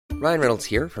Ryan Reynolds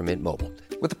here from Mint Mobile.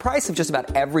 With the price of just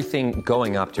about everything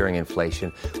going up during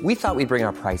inflation, we thought we'd bring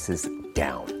our prices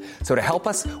down. So to help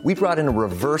us, we brought in a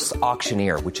reverse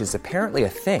auctioneer, which is apparently a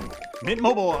thing. Mint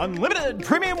Mobile Unlimited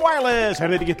Premium Wireless. How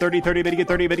to get 30, 30, bit to get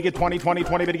 30, bit to get 20, 20,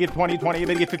 20, bit to get 20, 20,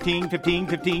 bit to get 15, 15,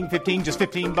 15, 15, just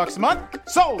 $15 a month?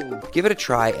 Sold! Give it a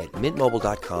try at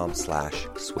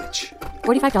mintmobile.com/switch.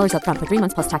 $45 up front for 3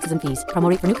 months plus taxes and fees. Promo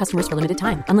rate for new customers for limited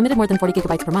time. Unlimited more than 40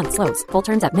 gigabytes per month. Slows full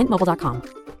terms at mintmobile.com.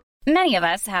 Many of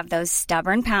us have those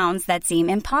stubborn pounds that seem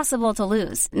impossible to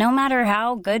lose, no matter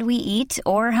how good we eat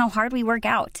or how hard we work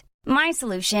out. My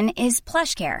solution is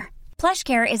PlushCare.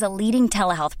 PlushCare is a leading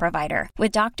telehealth provider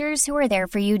with doctors who are there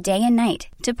for you day and night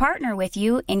to partner with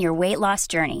you in your weight loss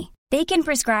journey. They can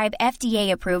prescribe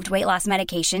FDA-approved weight loss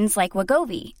medications like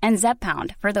Wegovy and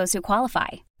Zepbound for those who qualify.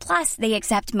 Plus, they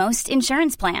accept most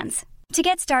insurance plans. To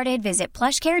get started, visit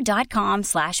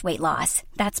plushcare.com/weightloss.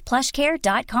 That's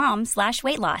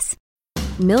plushcare.com/weightloss.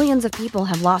 Millions of people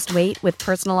have lost weight with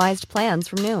personalized plans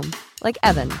from Noom. Like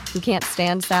Evan, who can't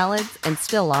stand salads and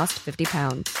still lost 50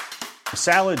 pounds.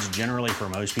 Salads generally for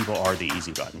most people are the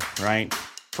easy button, right?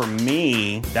 For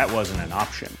me, that wasn't an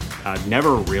option. I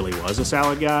never really was a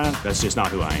salad guy. That's just not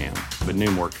who I am. But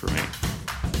Noom worked for me.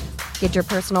 Get your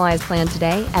personalized plan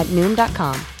today at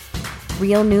Noom.com.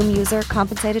 Real Noom user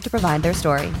compensated to provide their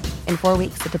story. In 4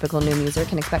 weeks, the typical Noom user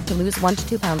can expect to lose 1 to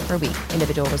 2 pounds per week.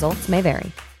 Individual results may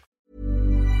vary.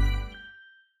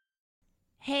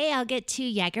 Hey, I'll get 2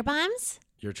 Jaeger bombs.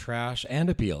 Your trash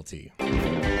and a BLT.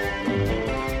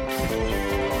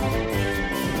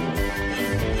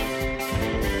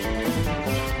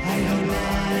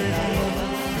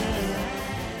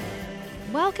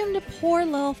 Welcome to Poor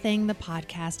Little Thing, the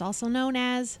podcast, also known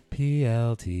as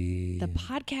PLT. The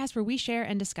podcast where we share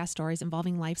and discuss stories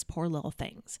involving life's poor little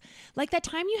things. Like that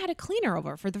time you had a cleaner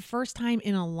over for the first time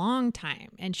in a long time,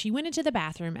 and she went into the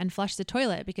bathroom and flushed the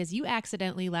toilet because you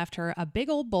accidentally left her a big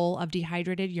old bowl of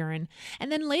dehydrated urine,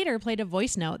 and then later played a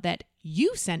voice note that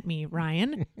you sent me,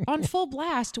 Ryan, on full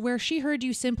blast, where she heard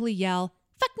you simply yell,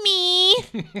 "Fuck me!"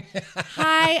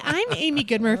 Hi, I'm Amy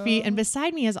Goodmurphy, and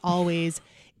beside me, as always,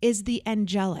 is the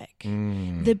angelic,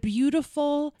 the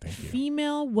beautiful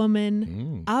female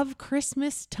woman of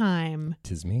Christmas time.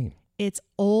 'Tis me. It's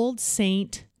Old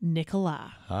Saint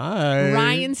Nicola. Hi.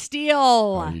 Ryan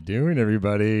Steele. How you doing,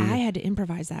 everybody? I had to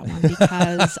improvise that one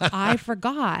because I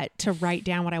forgot to write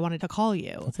down what I wanted to call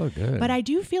you. That's all good. But I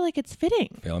do feel like it's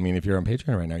fitting. Well, I mean, if you're on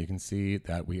Patreon right now, you can see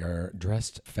that we are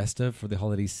dressed festive for the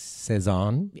holiday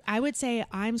season. I would say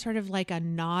I'm sort of like a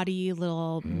naughty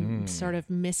little sort of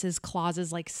Mrs.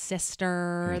 Claus's like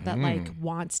sister that like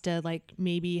wants to like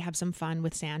maybe have some fun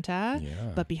with Santa,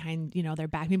 but behind, their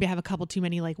back, maybe I have a couple too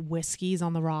many like whiskeys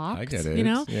on the rocks. I get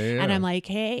it. Yeah. And I'm like,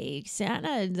 hey,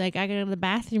 Santa, like I gotta go to the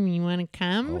bathroom. You want to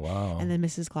come? Oh, wow. And then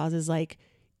Mrs. Claus is like,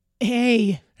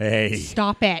 hey,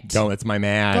 stop it. Don't, it's my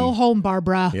man. Go home,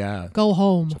 Barbara. Yeah. Go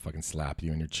home. She'll fucking slap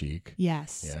you in your cheek.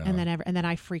 Yes. Yeah. And then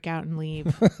I freak out and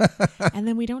leave. And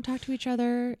then we don't talk to each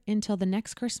other until the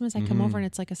next Christmas. I come over and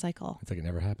it's like a cycle. It's like it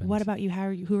never happened. What about you?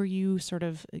 Who are you sort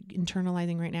of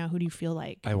internalizing right now? Who do you feel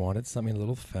like? I wanted something a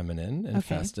little feminine and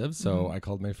festive. So I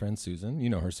called my friend Susan.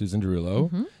 You know her, Susan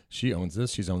Derulo. She owns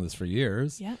this. She's owned this for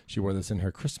years. Yeah. She wore this in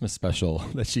her Christmas special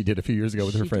that she did a few years ago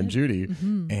with her friend Judy.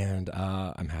 And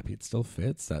I'm happy it still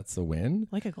fits. That's a win.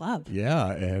 Like a glove. Yeah.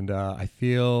 And I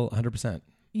feel 100%.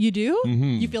 You do?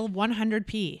 You feel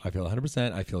 100p. I feel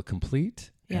 100%. I feel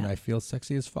complete. And I feel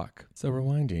sexy as fuck. So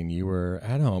rewinding, you were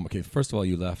at home. Okay, first of all,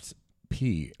 you left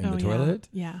pee in the toilet.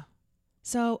 Yeah.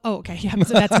 So, okay. Yeah,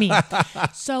 so that's me.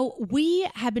 So we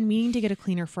have been meaning to get a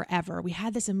cleaner forever. We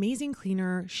had this amazing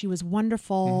cleaner. She was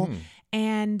wonderful.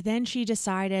 And then she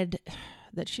decided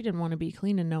that she didn't want to be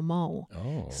cleaning no more.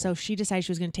 Oh. So she decided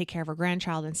she was going to take care of her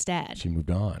grandchild instead. She moved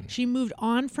on. She moved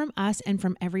on from us and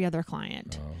from every other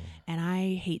client. Oh. And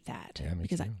I hate that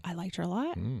because I liked her a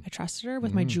lot. I trusted her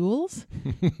with my jewels.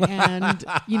 And,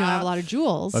 I have a lot of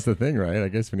jewels. That's the thing, right? I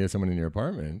guess when you have someone in your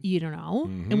apartment. You don't know.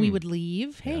 And we would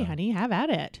leave. Hey, honey, have at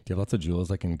it. Do you have lots of jewels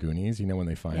like in Goonies? When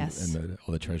they find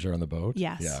all the treasure on the boat?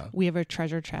 Yes. Yeah. We have a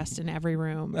treasure chest in every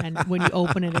room. And when you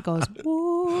open it, it goes,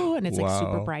 woo, and it's like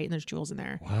super bright and there's jewels in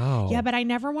there. Wow. Yeah, but I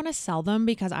never want to sell them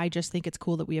because I just think it's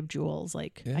cool that we have jewels.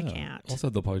 Like, I can't. Also,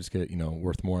 they'll probably just get,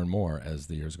 worth more and more as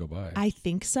the years go by. I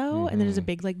think so. And there's a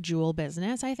big like jewel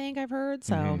business, I think I've heard.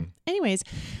 So anyways,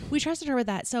 we trusted her with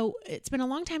that. So it's been a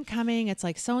long time coming. It's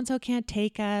like so-and-so can't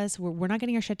take us. We're not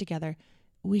getting our shit together.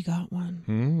 We got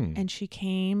one. And she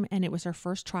came and it was her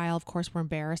first trial. Of course, we're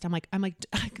embarrassed. I'm like,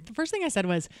 the first thing I said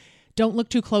was, don't look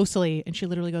too closely. And she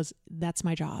literally goes, that's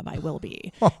my job. I will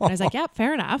be. And I was like, yeah,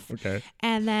 fair enough. Okay.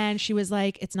 And then she was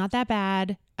like, it's not that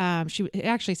bad. She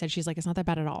actually said, she's like, it's not that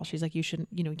bad at all. She's like, you shouldn't,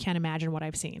 you can't imagine what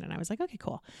I've seen. And I was like, okay,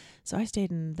 cool. So I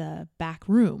stayed in the back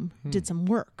room, did some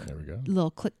work. There we go.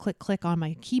 Little click, click, click on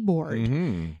my keyboard.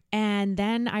 And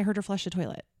then I heard her flush the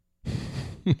toilet.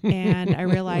 And I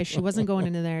realized she wasn't going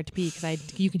into there to pee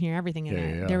because you can hear everything in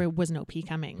there. Yeah. There was no pee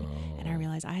coming. Oh. And I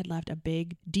realized I had left a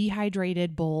big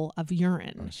dehydrated bowl of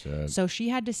urine. Oh, so she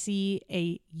had to see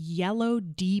a yellow,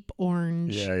 deep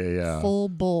orange, full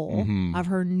bowl of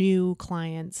her new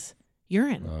client's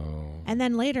urine. Oh. And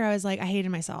then later I was like, I hated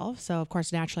myself. So of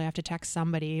course, naturally I have to text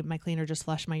somebody. My cleaner just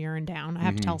flushed my urine down. I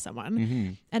have to tell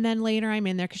someone. And then later I'm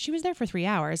in there because she was there for 3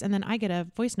 hours. And then I get a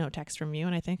voice note text from you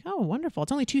and I think, oh, wonderful.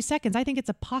 It's only 2 seconds. I think it's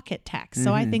a pocket text.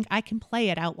 So I think I can play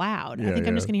it out loud. I think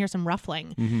I'm just going to hear some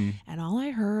ruffling. And all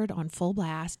I heard on full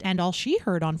blast and all she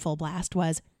heard on full blast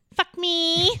was, fuck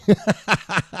me.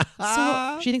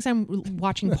 So she thinks I'm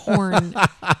watching porn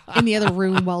in the other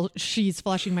room while she's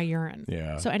flushing my urine.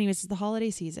 Yeah. So anyways, it's the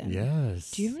holiday season.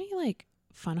 Yes. Do you have any like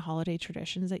fun holiday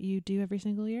traditions that you do every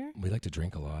single year? We like to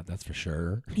drink a lot, that's for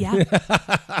sure. Yeah.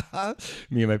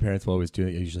 Me and my parents will always do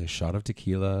usually a shot of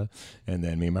tequila, and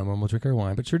then me and my mom will drink our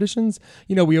wine. But traditions,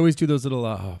 we always do those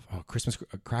little Christmas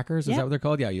crackers. Is that what they're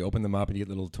called? Yeah, you open them up and you get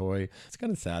a little toy. It's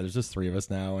kind of sad. There's just 3 of us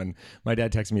now, and my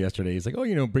dad texted me yesterday. He's like,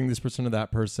 oh, bring this person to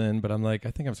that person. But I'm like,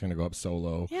 I think I'm just going to go up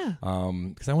solo. Yeah.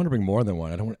 Because I want to bring more than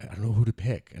one. I don't know who to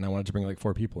pick, and I wanted to bring like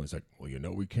 4 people. He's like,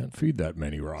 well, we can't feed that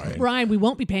many, Ryan. Ryan, we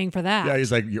won't be paying for that. Yeah,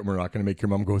 he's like, we're not going to make your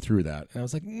mom go through that. And I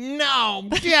was like, no,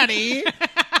 Daddy.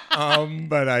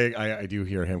 But I do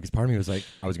hear him because part of me was like,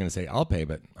 I was going to say I'll pay,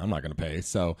 but I'm not going to pay.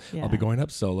 So I'll be going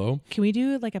up solo. Can we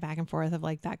do like a back and forth of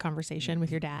like that conversation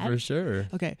with your dad? For sure.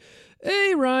 Okay.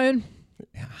 Hey, Ryan.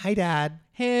 Hi, Dad.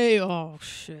 Hey. Oh,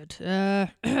 shit.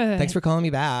 Thanks for calling me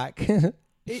back.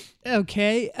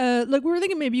 Okay. Like we were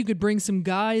thinking maybe you could bring some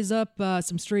guys up,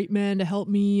 some straight men to help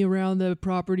me around the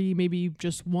property. Maybe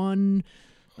just one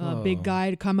big guy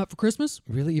to come up for Christmas.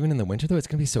 Really? Even in the winter, though? It's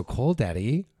going to be so cold,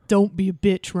 Daddy. Don't be a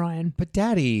bitch, Ryan. But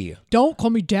Daddy. Don't call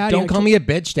me Daddy. Don't call me a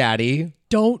bitch, Daddy.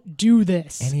 Don't do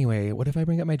this. Anyway, what if I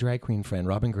bring up my drag queen friend,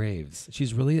 Robin Graves?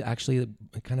 She's really actually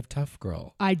a kind of tough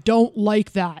girl. I don't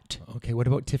like that. Okay, what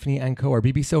about Tiffany and Co. or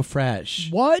BB So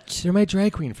Fresh? What? They're my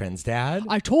drag queen friends, Dad.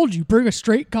 I told you, bring a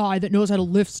straight guy that knows how to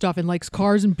lift stuff and likes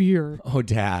cars and beer. Oh,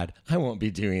 Dad, I won't be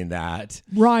doing that.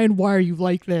 Ryan, why are you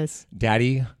like this?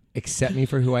 Daddy, accept me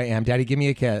for who I am. Daddy, give me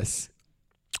a kiss.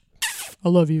 I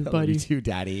love you, buddy. I love you too,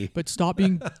 Daddy. But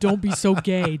don't be so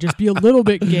gay. Just be a little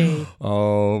bit gay.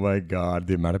 Oh my God.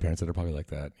 The amount of parents that are probably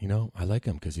like that. I like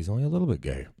him because he's only a little bit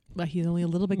gay. But he's only a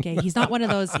little bit gay. He's not one of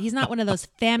those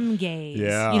femme gays.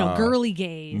 Yeah. Girly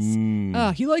gays.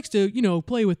 He likes to,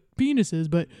 play with penises,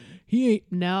 but he ain't.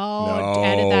 No.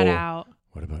 Edit that out.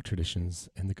 What about traditions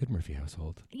in the Good Murphy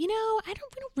household? We don't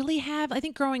really have. I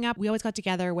think growing up, we always got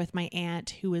together with my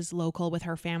aunt who is local with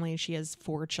her family, and she has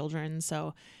 4 children.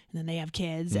 So, and then they have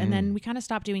kids, and then we kind of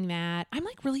stopped doing that. I'm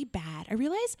like really bad. I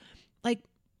realize,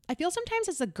 I feel sometimes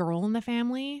as a girl in the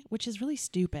family, which is really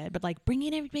stupid, but like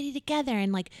bringing everybody together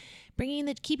and like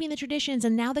keeping the traditions,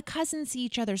 and now the cousins see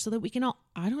each other so that we can all.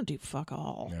 I don't do fuck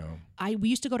all. No. We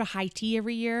used to go to high tea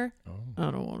every year. Oh.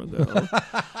 I don't want to go.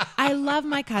 I love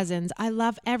my cousins. I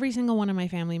love every single one of my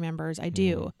family members. I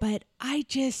do, but I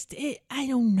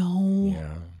don't know.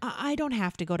 Yeah. I don't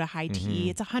have to go to high tea.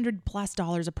 It's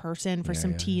 $100+ a person for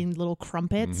some tea and little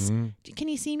crumpets. Can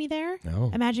you see me there?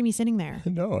 No. Imagine me sitting there.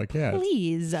 No, I can't.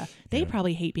 Please. They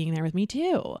probably hate being there with me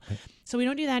too. So we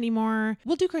don't do that anymore.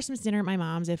 We'll do Christmas dinner at my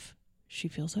mom's if she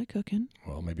feels like cooking.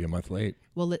 Well, maybe a month late.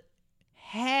 Well,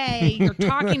 hey, you're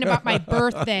talking about my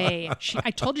birthday.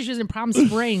 I told you she was in Palm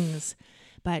Springs.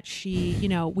 But she,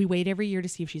 we wait every year to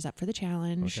see if she's up for the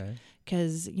challenge. Okay.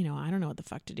 Because, I don't know what the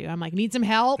fuck to do. I'm like, need some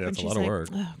help. Yeah, and she's like,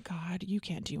 oh, God, you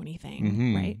can't do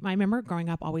anything. Right? I remember growing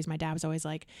up, my dad was always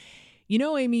like,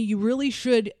 Amy, you really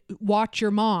should watch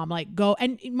your mom. Like, go.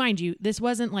 And mind you, this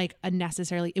wasn't like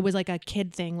it was like a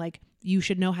kid thing. Like, you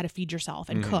should know how to feed yourself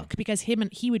and cook, because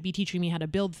he would be teaching me how to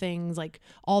build things, like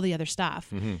all the other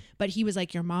stuff. But he was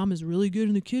like, your mom is really good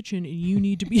in the kitchen and you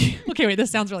need to be. Okay, wait, this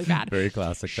sounds really bad. Very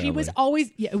classic family. She was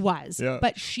always, it was. Yeah.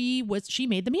 But she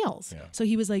made the meals. Yeah. So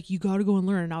he was like, you got to go and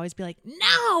learn. And I always be like,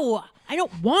 no, I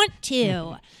don't want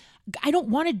to. I don't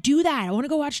want to do that. I want to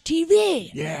go watch TV.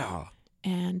 Yeah.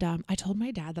 And I told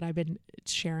my dad that I've been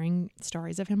sharing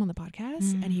stories of him on the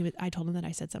podcast. And I told him that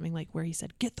I said something like where he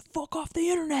said, get the fuck off the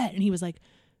internet. And he was like,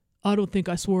 I don't think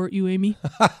I swore at you, Amy.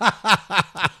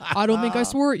 I don't think I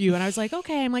swore at you. And I was like,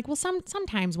 okay. I'm like, well,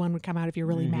 sometimes one would come out if you're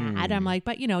really mad. I'm like,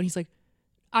 but and he's like,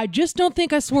 I just don't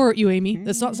think I swore at you, Amy.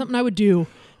 That's not something I would do.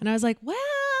 And I was like, well,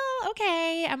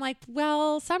 okay. I'm like,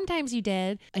 well, sometimes you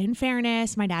did. In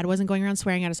fairness, my dad wasn't going around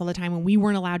swearing at us all the time when we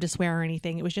weren't allowed to swear or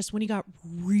anything. It was just when he got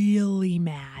really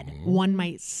mad, one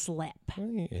might slip.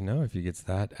 Well, if he gets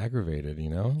that aggravated,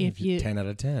 if you 10 out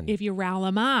of 10. If you rile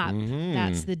him up,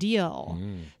 that's the deal.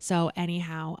 So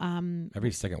anyhow,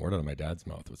 every second word out of my dad's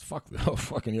mouth was fuck. Oh,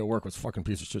 fucking your work was fucking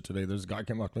piece of shit today. This guy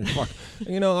came up to me. Fuck.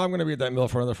 I'm gonna be at that mill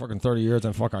for another fucking 30 years,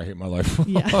 and fuck, I hate my life.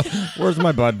 Yeah. Where's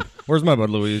my bud? Where's my bud,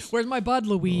 Louise? Where's my bud,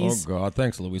 Louise? Oh God,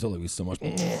 thanks, Louise. I love you so much.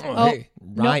 Oh, hey,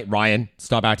 Ryan,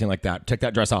 stop acting like that. Take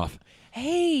that dress off.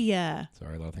 Hey.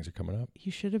 Sorry, a lot of things are coming up.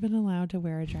 You should have been allowed to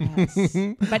wear a dress.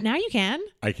 But now you can.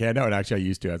 I can now, and actually I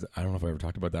used to. I don't know if I ever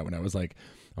talked about that when I was like,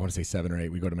 I want to say 7 or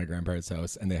 8. We go to my grandparents'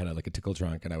 house, and they had like a tickle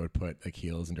trunk, and I would put like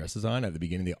heels and dresses on. At the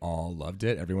beginning, they all loved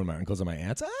it. Everyone, my uncles and my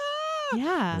aunts.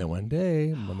 Yeah. And then one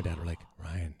day, Mom and Dad were like,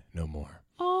 Ryan, no more.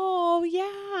 Oh,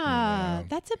 yeah.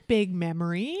 That's a big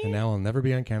memory. And now I'll never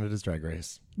be on Canada's Drag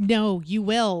Race. No, you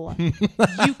will.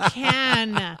 You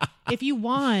can if you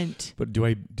want. But do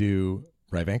I do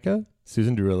Ryvanka,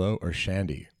 Susan Derulo, or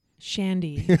Shandy?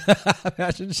 Shandy.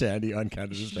 Imagine Shandy on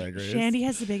Canada's Drag Race. Shandy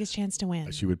has the biggest chance to win.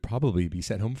 She would probably be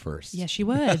sent home first. Yes, she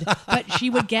would. But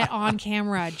she would get on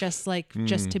camera just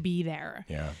to be there.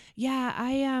 Yeah. Yeah,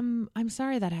 I'm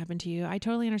sorry that happened to you. I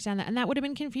totally understand that. And that would have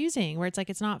been confusing where it's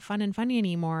like it's not fun and funny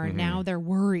anymore. Now they're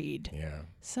worried. Yeah.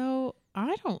 So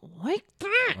I don't like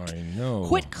that. I know.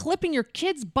 Quit clipping your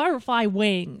kids' butterfly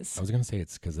wings. I was going to say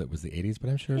it's because it was the 80s, but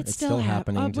I'm sure it's still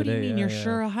happening today. What do you mean? Yeah, You're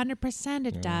sure 100%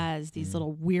 it does. These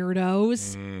little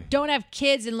weirdos. Don't have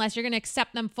kids unless you're going to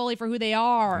accept them fully for who they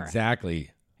are.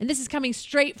 Exactly. And this is coming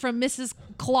straight from Mrs.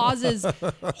 Claus's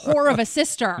whore of a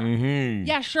sister.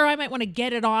 Yeah, sure, I might want to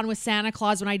get it on with Santa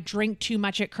Claus when I drink too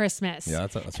much at Christmas. Yeah,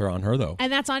 that's her on her, though.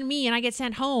 And that's on me, and I get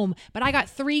sent home. But I got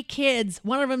 3 kids.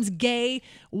 One of them's gay.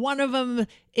 One of them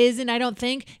isn't, I don't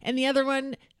think. And the other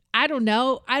one, I don't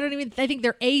know. I think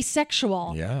they're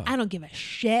asexual. Yeah. I don't give a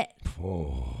shit.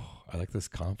 Oh, I like this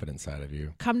confident side of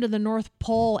you. Come to the North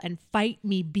Pole and fight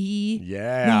me, bee.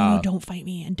 Yeah. No, don't fight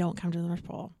me and don't come to the North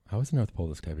Pole. How is the North Pole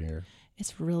this time of year?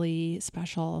 It's really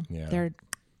special. Yeah.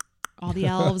 All the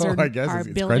elves are, I guess are it's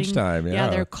building. crunch time. Yeah.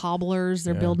 They're cobblers.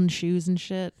 They're building shoes and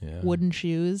shit. Yeah. Wooden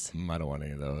shoes. I don't want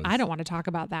any of those. I don't want to talk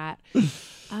about that.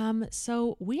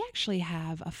 So we actually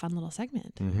have a fun little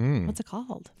segment. What's it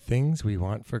called? Things we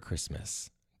want for Christmas.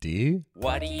 D?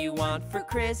 What do you want for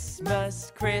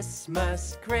Christmas?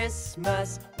 Christmas,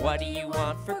 Christmas. What do you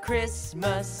want for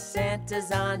Christmas?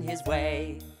 Santa's on his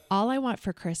way. All I want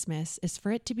for Christmas is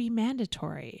for it to be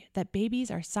mandatory that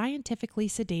babies are scientifically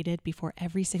sedated before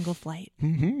every single flight.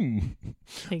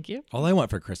 Thank you. All I want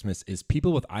for Christmas is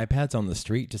people with iPads on the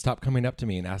street to stop coming up to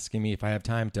me and asking me if I have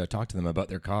time to talk to them about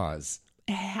their cause.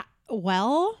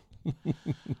 Well,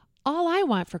 all I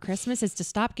want for Christmas is to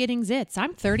stop getting zits.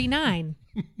 I'm 39.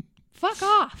 Fuck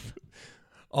off.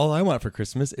 All I want for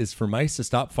Christmas is for mice to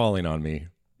stop falling on me.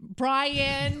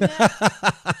 Brian,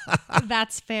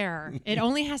 that's fair. It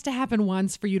only has to happen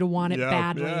once for you to want it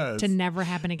badly, to never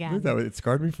happen again. It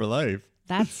scarred me for life.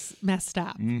 That's messed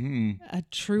up. A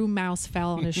true mouse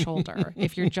fell on his shoulder.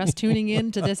 If you're just tuning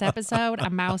in to this episode,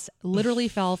 a mouse literally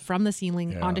fell from the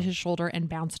ceiling onto his shoulder and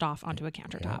bounced off onto a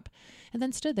countertop. And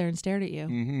then stood there and stared at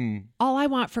you. All I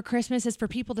want for Christmas is for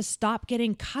people to stop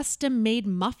getting custom-made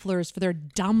mufflers for their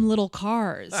dumb little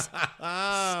cars.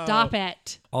 Stop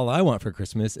it. All I want for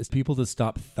Christmas is people to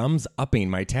stop thumbs-upping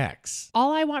my texts.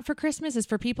 All I want for Christmas is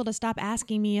for people to stop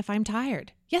asking me if I'm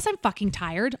tired. Yes, I'm fucking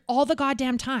tired all the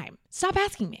goddamn time. Stop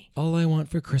asking me. All I want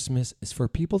for Christmas is for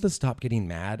people to stop getting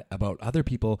mad about other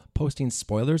people posting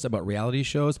spoilers about reality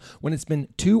shows when it's been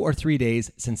 2 or 3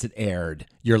 days since it aired.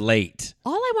 You're late.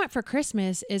 All I want for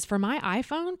Christmas is for my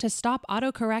iPhone to stop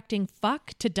autocorrecting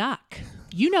fuck to duck.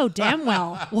 You know damn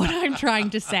well what I'm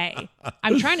trying to say.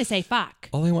 I'm trying to say fuck.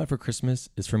 All I want for Christmas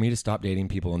is for me to stop dating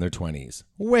people in their 20s.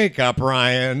 Wake up,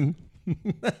 Ryan.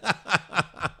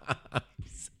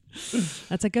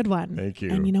 That's a good one. Thank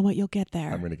you. And you know what? You'll get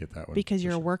there. I'm going to get that one. Because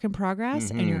you're a work in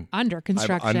progress and you're under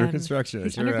construction. I'm under construction.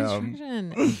 He's under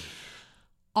construction.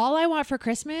 All I want for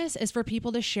Christmas is for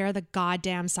people to share the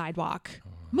goddamn sidewalk.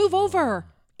 Move over.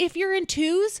 If you're in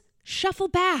twos, shuffle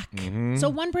back. So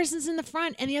one person's in the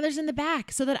front and the other's in the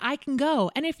back so that I can go.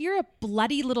 And if you're a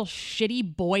bloody little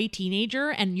shitty boy teenager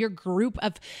and your group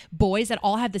of boys that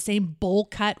all have the same bowl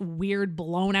cut, weird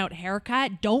blown out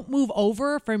haircut, don't move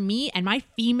over for me and my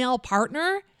female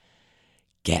partner.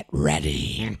 Get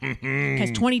ready. Because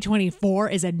 2024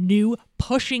 is a new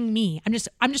pushing me. I'm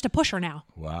just a pusher now.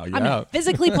 Wow, yeah. I'm gonna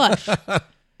physically push.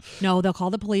 No, they'll call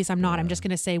the police. I'm not. I'm just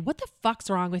going to say, what the fuck's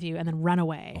wrong with you? And then run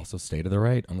away. Also, stay to the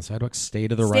right. On the sidewalk, stay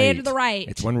to the right. Stay to the right.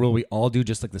 It's one rule we all do,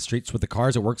 just like the streets with the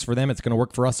cars. It works for them. It's going to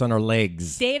work for us on our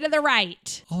legs. Stay to the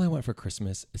right. All I want for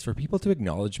Christmas is for people to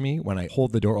acknowledge me when I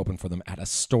hold the door open for them at a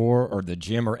store or the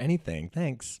gym or anything.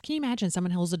 Thanks. Can you imagine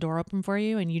someone holds the door open for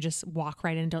you and you just walk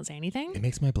right in and don't say anything? It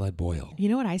makes my blood boil. You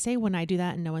know what I say when I do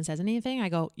that and no one says anything? I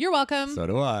go, you're welcome. So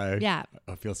do I. Yeah.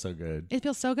 I feel so good. It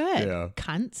feels so good. Yeah.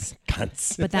 Cunts.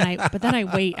 Cunts. But then I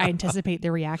wait. I anticipate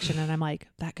the reaction and I'm like,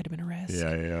 that could have been a risk.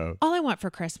 Yeah. All I want for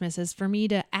Christmas is for me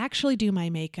to actually do my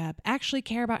makeup, actually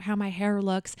care about how my hair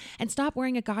looks, and stop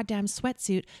wearing a goddamn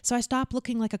sweatsuit so I stop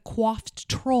looking like a coiffed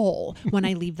troll when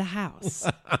I leave the house.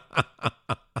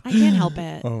 I can't help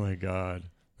it. Oh my God.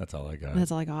 That's all I got.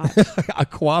 That's all I got. A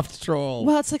coiffed troll.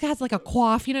 Well, it's like it has like a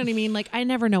coif. You know what I mean? Like I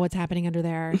never know what's happening under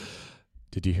there.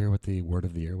 Did you hear what the word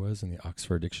of the year was in the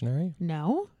Oxford Dictionary?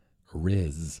 No.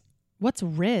 Riz. What's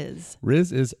Riz?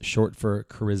 Riz is short for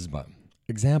charisma.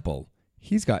 Example,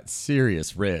 he's got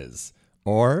serious Riz.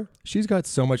 Or she's got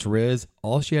so much Riz,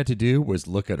 all she had to do was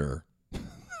look at her. I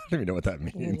don't even know what that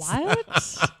means.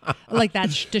 What? Like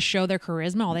that's to show their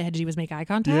charisma. All they had to do was make eye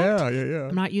contact? Yeah.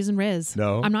 I'm not using Riz.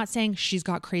 No. I'm not saying she's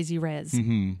got crazy Riz.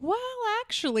 Mm-hmm. Well,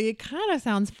 actually, it kind of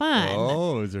sounds fun.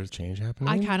 Oh, is there a change happening?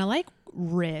 I kind of like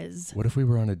Riz. What if we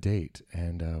were on a date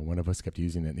and one of us kept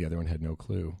using it and the other one had no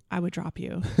clue? I would drop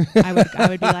you. I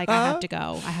would be like, I have to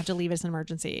go. I have to leave. It's an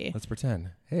emergency. Let's pretend.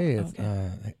 Hey, it's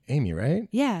Amy, right?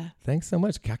 Yeah. Thanks so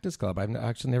much. Cactus Club. I've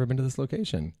actually never been to this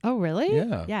location. Oh, really?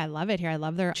 Yeah. Yeah, I love it here. I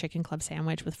love their chicken club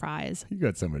sandwich with fries. You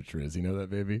got so much Riz. You know that,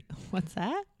 baby? What's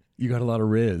that? You got a lot of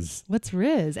Riz. What's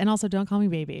Riz? And also, don't call me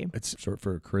baby. It's short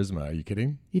for charisma. Are you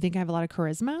kidding? You think I have a lot of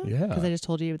charisma? Yeah. Because I just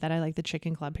told you that I like the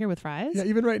chicken club here with fries. Yeah,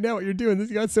 even right now, what you're doing,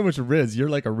 you got so much Riz. You're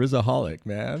like a Rizaholic,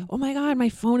 man. Oh my God, my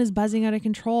phone is buzzing out of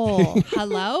control.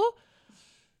 Hello?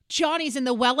 Johnny's in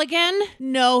the well again?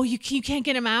 No, you can't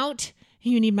get him out.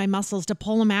 You need my muscles to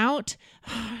pull him out.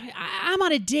 I'm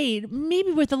on a date,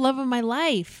 maybe with the love of my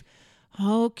life.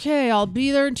 Okay, I'll be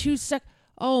there in 2 seconds.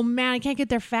 Oh man, I can't get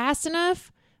there fast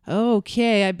enough.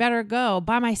 Okay, I better go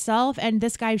by myself, and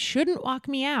this guy shouldn't walk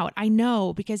me out. I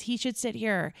know, because he should sit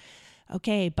here.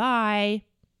 Okay, bye.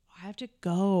 I have to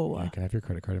go. Yeah, can I have your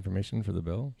credit card information for the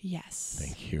bill? Yes.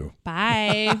 Thank you.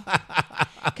 Bye.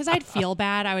 Because I'd feel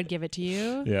bad. I would give it to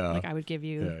you. Yeah. Like I would give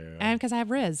you. Yeah. And because I have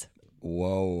Riz.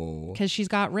 Whoa. Because she's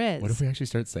got Riz. What if we actually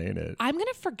start saying it? I'm going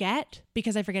to forget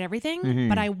because I forget everything,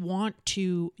 but I want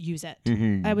to use it.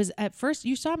 I was at first,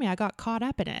 you saw me, I got caught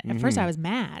up in it. At first I was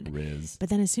mad. Riz. But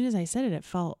then as soon as I said it, it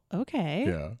felt okay.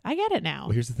 Yeah. I get it now.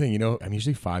 Well, here's the thing. I'm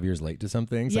usually 5 years late to some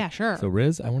things. Yeah, sure. So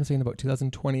Riz, I want to say in about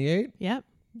 2028. Yep.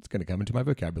 It's going to come into my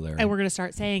vocabulary. And we're going to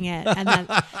start saying it. And then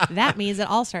that means that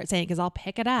I'll start saying it because I'll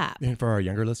pick it up. And for our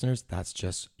younger listeners, that's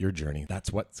just your journey.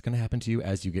 That's what's going to happen to you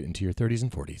as you get into your 30s and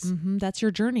 40s. Mm-hmm, that's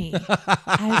your journey.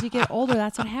 As you get older,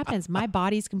 that's what happens. My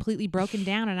body's completely broken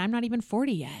down and I'm not even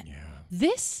 40 yet. Yeah.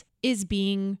 This is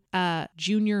being a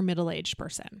junior middle-aged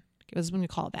person. I was going to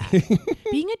call it that.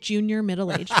 Being a junior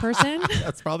middle-aged person.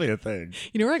 That's probably a thing.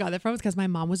 You know where I got that from? It's because my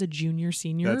mom was a junior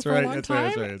senior That's for right, a long that's time.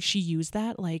 right, that's right. She used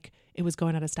that like it was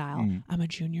going out of style. I'm a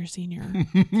junior senior.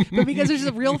 But because it's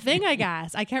a real thing, I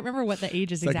guess. I can't remember what the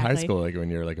age is It's exactly. like high school, like when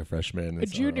you're like a freshman. A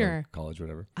junior. Or college,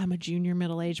 whatever. I'm a junior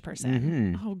middle-aged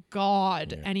person. Oh,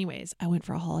 God. Yeah. Anyways, I went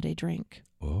for a holiday drink.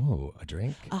 Oh, a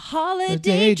drink? A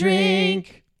holiday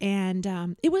drink.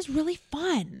 And it was really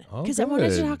fun because I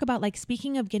wanted to talk about, like,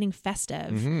 speaking of getting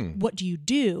festive, what do you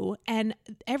do? And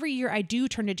every year I do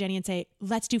turn to Jenny and say,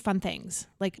 let's do fun things.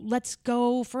 Like, let's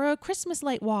go for a Christmas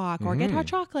light walk or get hot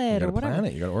chocolate or whatever. Plan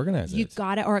it. You got to organize it. You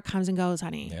got it, or it comes and goes,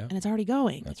 honey. Yeah. And it's already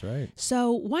going. That's right.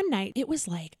 So one night it was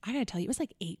like, I got to tell you, it was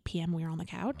like 8 p.m. We were on the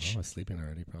couch. Oh, I was sleeping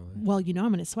already probably. Well,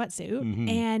 I'm in a sweatsuit.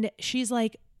 And she's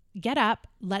like, get up,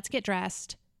 let's get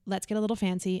dressed, let's get a little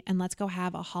fancy, and let's go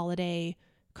have a holiday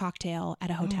cocktail at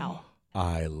a hotel.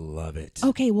 I love it.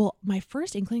 Okay, well, my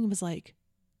first inkling was like,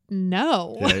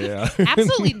 no, Yeah.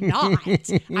 absolutely not.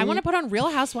 I want to put on Real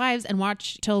Housewives and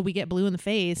watch till we get blue in the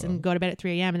face and go to bed at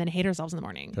 3 a.m. and then hate ourselves in the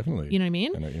morning. Definitely. You know what I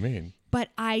mean? I know what you mean. But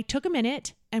I took a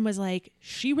minute and was like,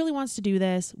 she really wants to do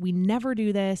this. We never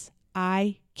do this.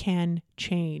 I can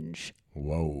change.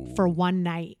 Whoa. For one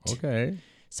night. Okay.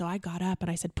 So I got up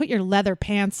and I said, put your leather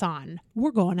pants on.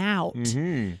 We're going out.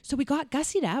 So we got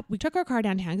gussied up. We took our car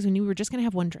downtown because we knew we were just going to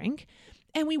have one drink.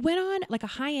 And we went on like a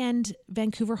high-end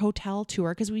Vancouver hotel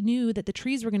tour because we knew that the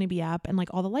trees were going to be up and like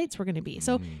all the lights were going to be.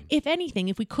 So if anything,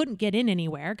 if we couldn't get in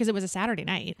anywhere because it was a Saturday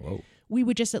night, we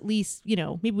would just at least,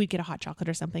 maybe we'd get a hot chocolate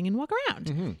or something and walk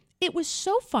around. It was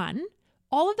so fun.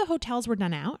 All of the hotels were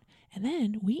done out. And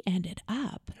then we ended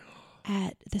up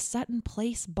at the Sutton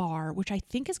Place bar, which I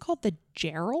think is called the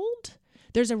Gerald.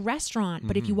 There's a restaurant,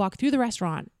 but if you walk through the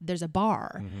restaurant, there's a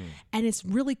bar. And it's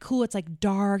really cool. It's like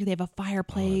dark. They have a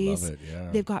fireplace. I love it, yeah.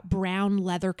 They've got brown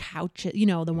leather couches, you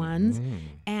know, the ones.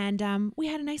 And we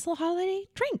had a nice little holiday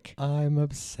drink. I'm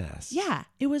obsessed. Yeah,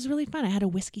 it was really fun. I had a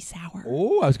whiskey sour.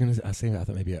 Oh, I was going to say, I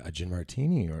thought maybe a gin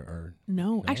martini or...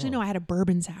 No, actually, no, I had a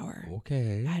bourbon sour.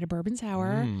 Okay. I had a bourbon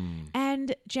sour.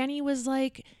 And Jenny was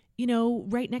like, you know,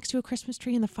 right next to a Christmas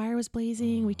tree and the fire was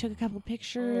blazing. We took a couple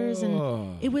pictures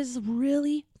and it was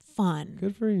really fun.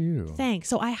 Good for you. Thanks.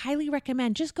 So I highly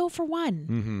recommend just go for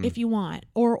one if you want.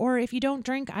 Or if you don't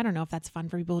drink, I don't know if that's fun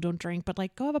for people who don't drink, but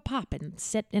like go have a pop and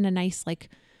sit in a nice like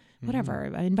whatever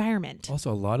environment.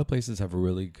 Also, a lot of places have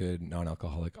really good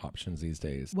non-alcoholic options these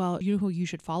days. Well, you know who you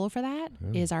should follow for that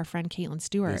is our friend Caitlin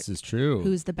Stewart. This is true.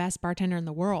 Who's the best bartender in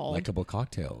the world. Likeable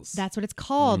cocktails. That's what it's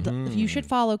called. You should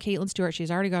follow Caitlin Stewart.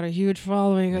 She's already got a huge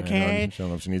following, okay? I don't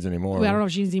know if she needs any more. Well, I don't know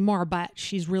if she needs any more, but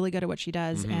she's really good at what she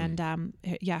does. And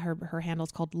her handle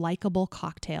is called Likeable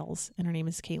Cocktails, and her name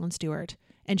is Caitlin Stewart.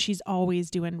 And she's always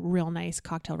doing real nice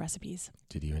cocktail recipes.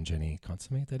 Did you and Jenny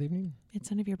consummate that evening? It's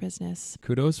none of your business.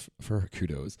 Kudos for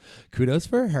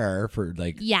her for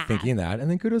thinking that,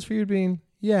 and then kudos for you being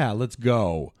let's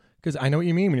go. Because I know what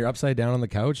you mean when you're upside down on the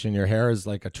couch and your hair is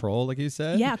like a troll, like you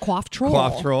said. Yeah, coiffed troll.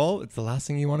 Coiffed troll. It's the last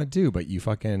thing you want to do, but you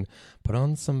fucking put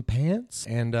on some pants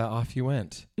and off you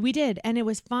went. We did, and it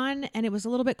was fun, and it was a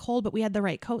little bit cold, but we had the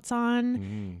right coats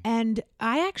on. And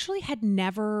I actually had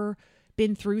never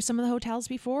been through some of the hotels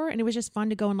before, and it was just fun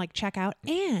to go and like check out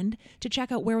and to check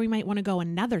out where we might want to go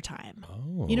another time.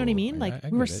 Oh, you know what I mean? Like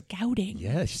we were scouting.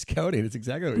 Yeah, scouting. It's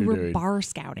exactly what we you're were doing. Bar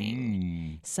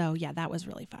scouting. So yeah, that was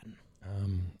really fun.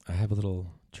 I have a little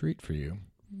treat for you.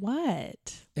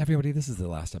 What? Everybody, this is the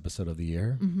last episode of the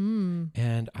year.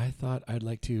 And I thought I'd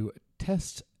like to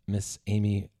test Miss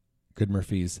Amy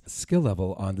Goodmurphy's skill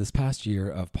level on this past year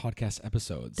of podcast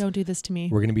episodes. Don't do this to me.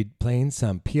 We're going to be playing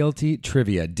some PLT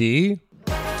trivia. D.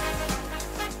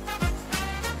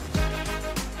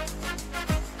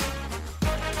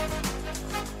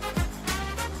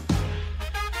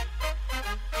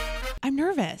 I'm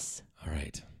nervous. All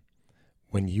right.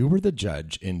 When you were the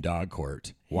judge in Dog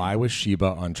Court, why was Sheba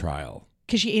on trial?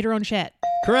 Because she ate her own shit.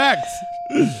 Correct.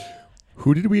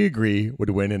 Who did we agree would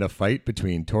win in a fight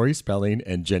between Tori Spelling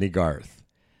and Jenny Garth?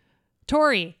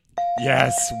 Tori.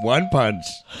 Yes, 1 punch.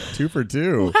 2 for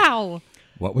 2. Wow.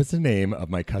 What was the name of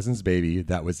my cousin's baby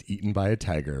that was eaten by a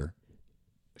tiger?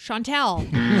 Chantel.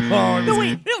 Oh, no,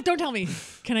 wait. No, don't tell me.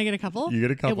 Can I get a couple? You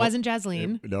get a couple. It wasn't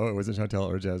Jasleen. No, it wasn't Chantel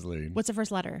or Jasleen. What's the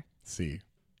first letter? C.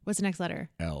 What's the next letter?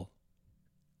 L.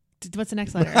 What's the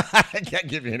next letter? I can't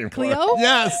give you any more. Cleo?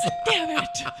 Yes. Damn it.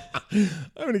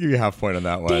 I'm going to give you a half point on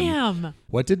that one. Damn.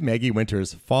 What did Maggie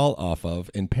Winters fall off of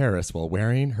in Paris while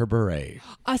wearing her beret?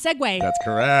 A Segway. That's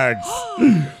correct.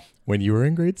 When you were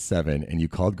in grade 7 and you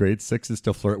called grade 6s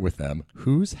to flirt with them,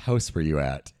 whose house were you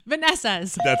at?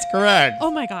 Vanessa's. That's correct.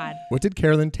 Oh my God. What did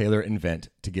Carolyn Taylor invent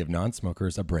to give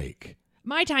non-smokers a break?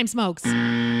 My time smokes.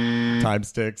 Time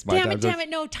sticks. Damn it.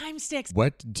 No, time sticks.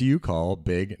 What do you call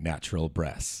big natural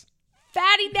breasts?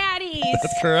 Fatty daddies.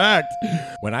 That's correct.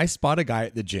 When I spot a guy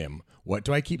at the gym, what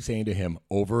do I keep saying to him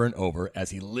over and over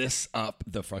as he lifts up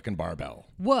the fucking barbell?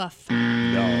 Woof.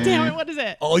 No. Damn it. What is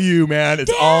it? All you, man.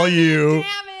 It's all you.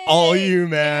 Damn it. All you,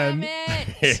 man.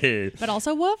 Damn it. But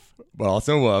also woof? But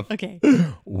also woof. Okay.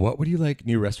 What would you like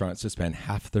new restaurants to spend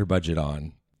half their budget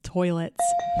on? Toilets.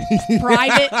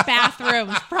 Private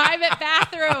bathrooms. Private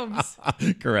bathrooms.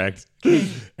 Correct.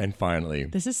 And finally,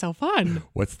 this is so fun.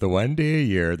 What's the one day a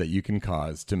year that you can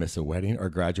cause to miss a wedding or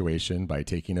graduation by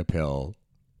taking a pill?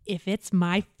 If it's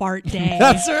my fart day.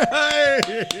 That's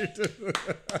right.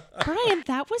 Brian,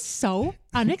 that was so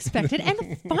unexpected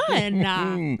and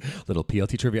fun. Little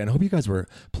PLT trivia. And I hope you guys were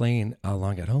playing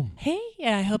along at home. Hey,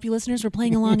 I hope you listeners were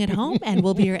playing along at home, and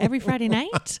we'll be here every Friday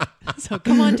night. So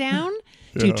come on down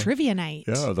to trivia night.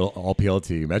 Yeah, all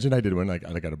PLT. Imagine I did one like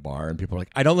at a bar and people are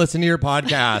like, I don't listen to your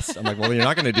podcast. I'm like, well, you're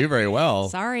not going to do very well.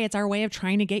 Sorry, it's our way of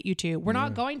trying to get you to. We're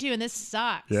not going to, and this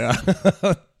sucks. Yeah.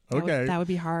 Okay. That would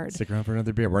be hard. Stick around for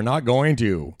another beer. We're not going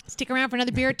to. Stick around for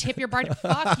another beer. Tip your bar.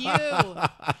 Fuck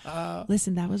you.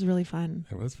 Listen, that was really fun.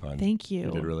 It was fun. Thank you.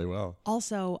 You did really well.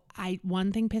 Also,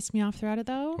 one thing pissed me off throughout it,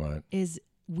 though. What? Is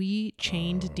we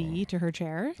chained Dee to her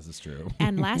chair. This is true.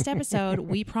 And last episode,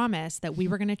 we promised that we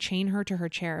were going to chain her to her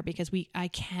chair because I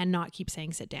cannot keep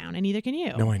saying sit down, and neither can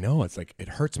you. No, I know. It's like, it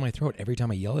hurts my throat every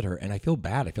time I yell at her, and I feel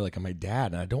bad. I feel like I'm my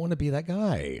dad, and I don't want to be that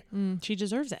guy. She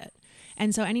deserves it.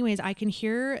 And so anyways, I can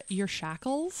hear your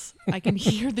shackles. I can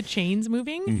hear the chains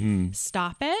moving.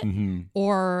 Stop it.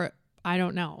 Or I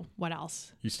don't know what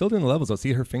else. You're still doing the levels. I'll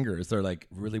see her fingers. They're like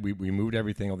really, we moved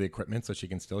everything, all the equipment, so she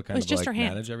can still kind It's of just like her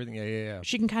hands. manage everything. Yeah.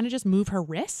 She can kind of just move her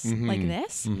wrists like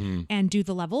this and do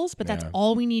the levels, but that's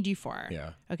all we need you for.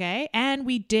 Yeah. Okay. And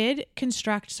we did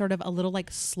construct sort of a little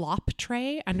like slop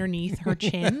tray underneath her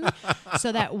chin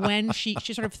so that when she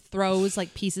sort of throws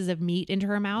like pieces of meat into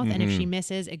her mouth, and if she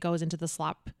misses, it goes into the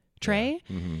slop tray.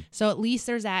 So at least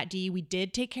there's that, Dee. We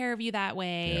did take care of you that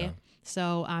way. Yeah.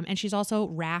 So, and she's also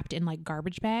wrapped in like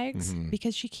garbage bags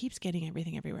because she keeps getting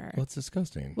everything everywhere. Well, it's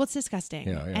disgusting. Well, it's disgusting.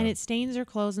 Yeah. And it stains her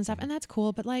clothes and stuff. And that's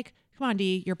cool. But like, come on,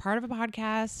 Dee, you're part of a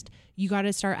podcast. You got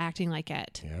to start acting like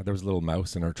it. Yeah, there was a little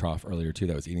mouse in her trough earlier too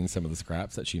that was eating some of the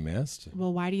scraps that she missed.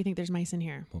 Well, why do you think there's mice in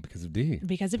here? Well, because of Dee.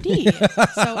 Because of Dee.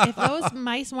 So if those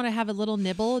mice want to have a little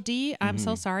nibble, Dee, I'm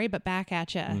so sorry, but back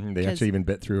at you. They actually even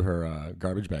bit through her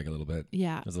garbage bag a little bit.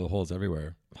 Yeah. There's little holes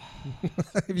everywhere.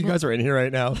 If you guys are in here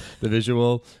right now, the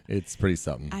visual, it's pretty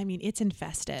something. I mean, it's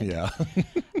infested. Yeah.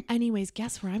 Anyways,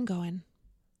 guess where I'm going?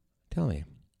 Tell me.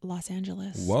 Los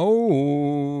Angeles.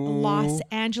 Whoa. Los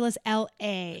Angeles,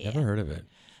 L.A. Never heard of it.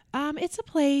 It's a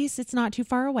place. It's not too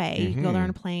far away. You can go there on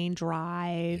a plane,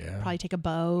 drive, probably take a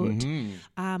boat.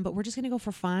 But we're just going to go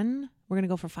for fun. We're going to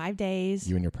go for 5 days.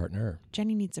 You and your partner.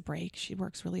 Jenny needs a break. She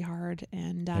works really hard.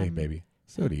 And Hey, baby.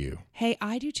 So do you. Hey,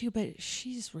 I do too, but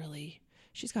she's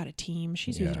got a team.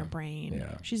 She's using her brain.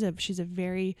 Yeah. She's a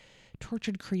very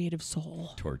tortured creative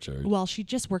soul. Tortured. Well, she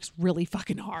just works really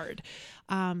fucking hard.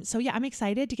 So yeah, I'm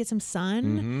excited to get some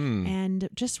sun and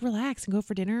just relax and go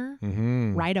for dinner,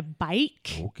 ride a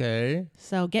bike. Okay.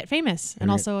 So get famous.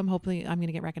 And also I'm hoping I'm going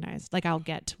to get recognized. Like I'll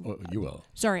get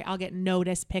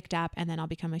noticed, picked up, and then I'll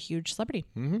become a huge celebrity.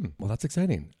 Well, that's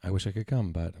exciting. I wish I could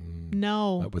come, but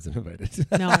no, I wasn't invited.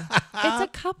 No, it's a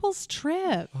couple's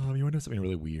trip. You want to know something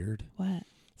really weird? What?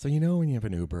 So, you know, when you have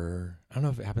an Uber, I don't know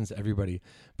if it happens to everybody,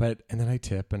 and then I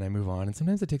tip and I move on. And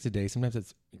sometimes it takes a day. Sometimes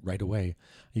it's right away.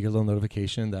 You get a little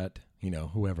notification that,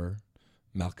 whoever,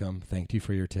 Malcolm, thanked you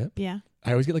for your tip. Yeah. I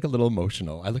always get like a little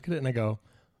emotional. I look at it and I go,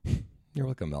 you're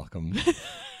welcome, Malcolm.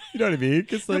 You know what I mean?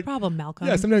 No problem, Malcolm.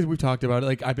 Yeah, sometimes we've talked about it.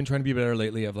 Like, I've been trying to be better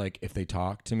lately of like, if they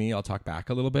talk to me, I'll talk back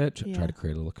a little bit, try to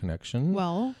create a little connection.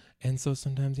 Well. And so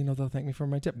sometimes, they'll thank me for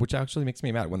my tip, which actually makes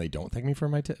me mad when they don't thank me for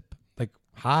my tip. Like,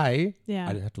 hi. Yeah.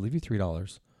 I didn't have to leave you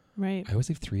 $3. Right. I always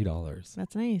leave $3.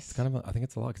 That's nice. It's kind of, I think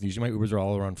it's a lot because usually my Ubers are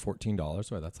all around $14.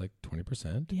 So that's like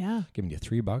 20%. Yeah. Giving you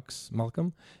 $3,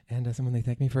 Malcolm. And then when they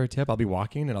thank me for a tip, I'll be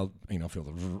walking and I'll,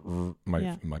 feel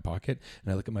my pocket.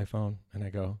 And I look at my phone and I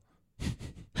go,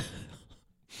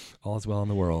 all is well in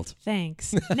the world.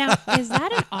 Thanks. Now, is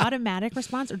that an automatic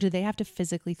response or do they have to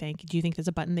physically thank you? Do you think there's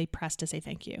a button they press to say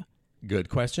thank you? Good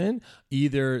question.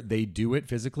 Either they do it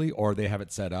physically or they have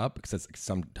it set up because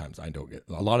sometimes a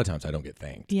lot of times I don't get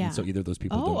thanked. Yeah. And so either those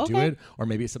people don't do it or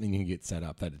maybe it's something you can get set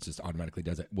up that it just automatically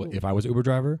does it. Well, if I was an Uber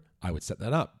driver, I would set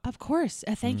that up. Of course.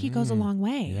 A thank you goes a long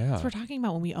way. Yeah. That's what we're talking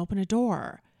about when we open a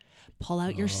door. Pull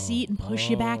out your seat and push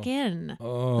you back in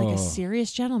like a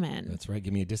serious gentleman. That's right.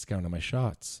 Give me a discount on my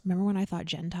shots. Remember when I thought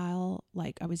Gentile,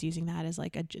 like I was using that as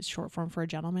like a short form for a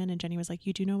gentleman, and Jenny was like,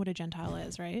 you do know what a Gentile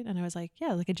is, right? And I was like,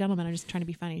 yeah, like a gentleman. I'm just trying to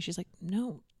be funny. She's like,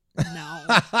 no,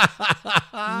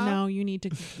 you need to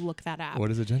look that up.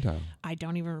 What is a Gentile? I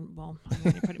don't even, I'm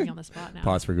going to put me on the spot now.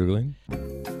 Pause for Googling.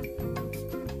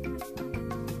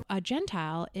 A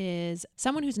Gentile is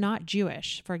someone who's not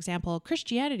Jewish. For example,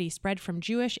 Christianity spread from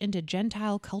Jewish into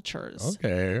Gentile cultures.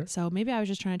 Okay. So maybe I was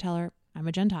just trying to tell her I'm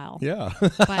a Gentile. Yeah.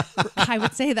 But I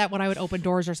would say that when I would open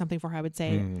doors or something for her, I would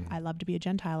say, I love to be a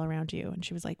Gentile around you. And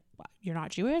she was like, what? You're not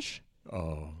Jewish?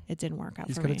 Oh. It didn't work out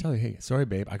He's for me. He's going to tell you, hey, sorry,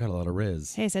 babe, I got a lot of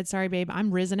Riz. Hey, I said, sorry, babe,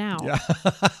 I'm risen out. Yeah.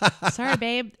 Sorry,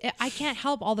 babe, I can't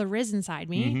help all the Riz inside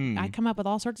me. I come up with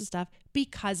all sorts of stuff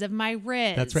because of my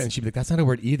Riz. That's right. And she'd be like, that's not a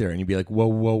word either. And you'd be like, whoa,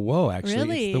 whoa, whoa. Actually,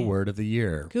 really? It's the word of the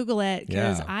year. Google it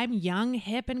because Yeah. I'm young,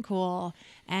 hip, and cool,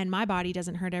 and my body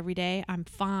doesn't hurt every day. I'm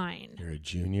fine. You're a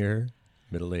junior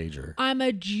middle-ager. I'm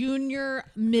a junior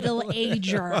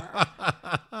middle-ager.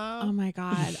 Oh my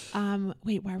God.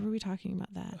 Wait, why were we talking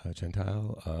about that?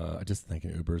 Gentile. Just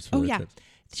thanking Ubers for their tips.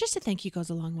 It's just a thank you goes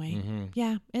a long way.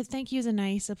 Yeah. A thank you is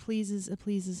a please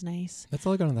is nice. That's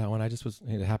all I got on that one.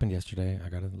 It happened yesterday. I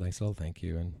got a nice little thank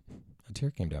you and a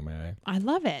tear came down my eye. I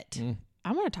love it.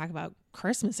 I want to talk about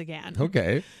Christmas again.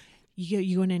 Okay.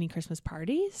 You going to any Christmas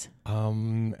parties?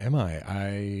 Am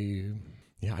I?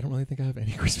 Yeah, I don't really think I have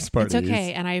any Christmas parties. It's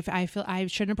okay. And I feel I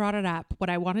shouldn't have brought it up. What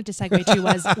I wanted to segue to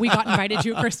was we got invited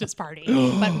to a Christmas party,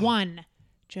 but one,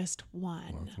 Just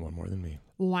one. Well, it's one more than me.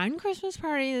 One Christmas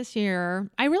party this year.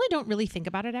 I really don't really think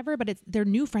about it ever, but they're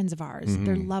new friends of ours.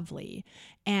 They're lovely.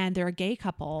 And they're a gay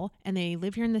couple and they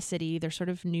live here in the city. They're sort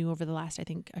of new over the last,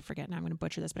 I forget, now I'm going to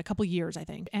butcher this, but a couple years, I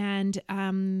think. And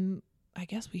I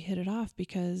guess we hit it off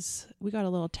because we got a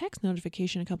little text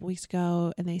notification a couple weeks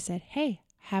ago and they said, hey,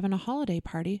 having a holiday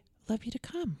party. Love you to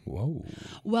come. Whoa.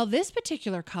 Well, this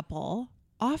particular couple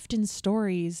often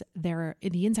stories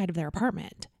in the inside of their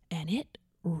apartment and it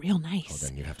real nice. Oh,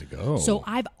 then you have to go. So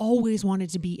I've always wanted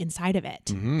to be inside of it,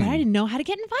 but I didn't know how to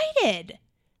get invited.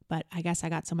 But I guess I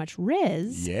got so much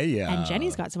riz. Yeah. And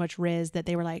Jenny's got so much riz that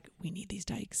they were like, we need these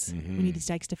dykes. We need these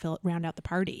dykes to round out the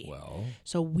party. Well.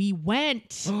 So we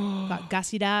went, got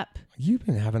gussied up. You've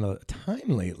been having a time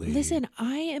lately. Listen,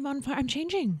 I am on fire. I'm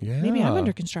changing. Yeah. Maybe I'm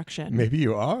under construction. Maybe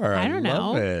you are. I don't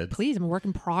know. Love it. Please, I'm a work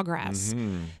in progress.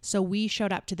 So we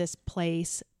showed up to this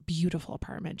place. Beautiful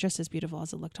apartment, just as beautiful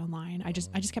as it looked online. I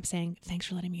just kept saying, thanks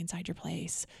for letting me inside your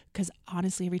place. Because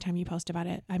honestly, every time you post about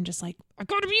it, I'm just like, I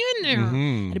gotta be in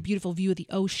there. Had a beautiful view of the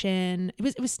ocean.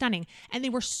 It was stunning. And they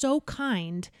were so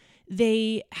kind.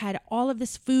 They had all of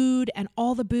this food and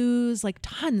all the booze, like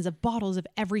tons of bottles of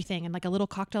everything and like a little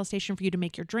cocktail station for you to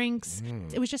make your drinks.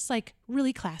 It was just like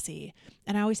really classy.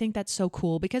 And I always think that's so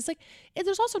cool because like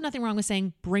there's also nothing wrong with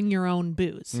saying bring your own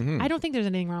booze. I don't think there's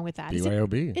anything wrong with that.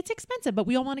 BYOB. It's expensive, but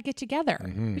we all want to get together.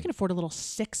 We can afford a little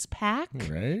 6-pack,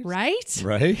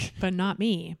 right? But not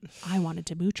me. I wanted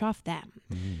to mooch off them.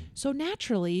 So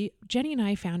naturally, Jenny and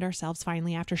I found ourselves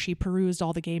finally after she perused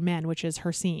all the gay men, which is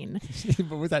her scene.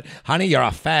 What was that? Honey, you're a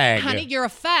fag. Honey, you're a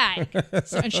fag.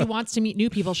 So, and she wants to meet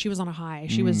new people. She was on a high.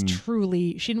 She was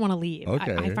truly, she didn't want to leave.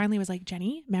 Okay. I finally was like,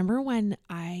 Jenny, remember when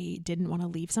I didn't want to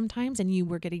leave sometimes and you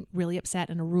were getting really upset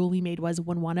and a rule we made was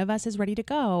when one of us is ready to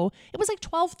go, it was like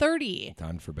 12:30.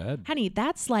 Time for bed. Honey,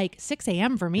 that's like 6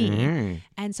 a.m. for me.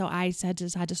 And so I had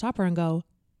to stop her and go,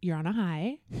 you're on a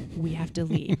high. We have to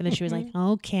leave. And then she was like,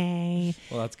 okay.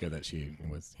 Well, that's good that she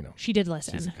was, She did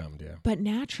listen. She succumbed, yeah. But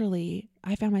naturally,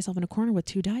 I found myself in a corner with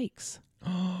two dykes.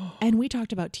 And we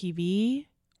talked about TV.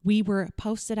 We were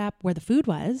posted up where the food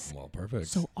was. Well, perfect.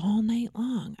 So all night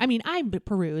long. I mean, I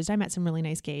perused. I met some really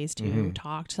nice gays too.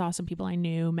 Talked, saw some people I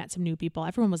knew, met some new people.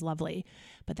 Everyone was lovely.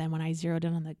 But then when I zeroed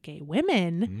in on the gay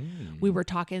women, we were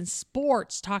talking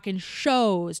sports, talking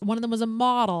shows. One of them was a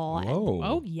model. Whoa.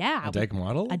 Oh, yeah. A dyke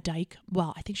model? A dyke.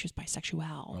 Well, I think she was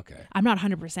bisexual. Okay. I'm not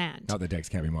 100%. Not that dykes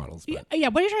can't be models, but Yeah,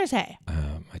 what are you trying to say?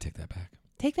 I take that back.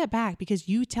 Take that back because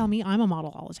you tell me I'm a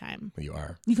model all the time. You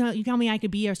are. You tell me I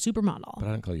could be a supermodel. But I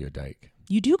don't call you a dyke.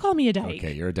 You do call me a dyke.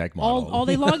 Okay, you're a dyke model. All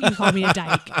day long you call me a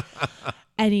dyke.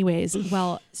 Anyways,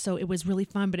 well, so it was really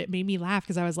fun, but it made me laugh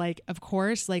because I was like, of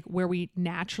course, like where we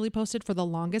naturally posted for the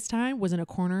longest time was in a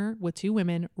corner with two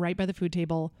women right by the food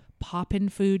table, popping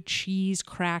food, cheese,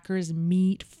 crackers,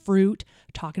 meat, fruit,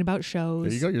 talking about shows.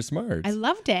 There you go. You're smart. I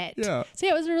loved it. Yeah. So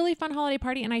yeah, it was a really fun holiday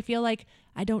party, and I feel like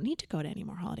I don't need to go to any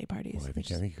more holiday parties. Well, I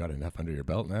think you got enough under your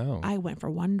belt now. I went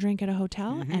for one drink at a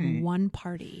hotel and one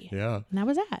party. Yeah. And that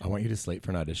was it. I want you to slate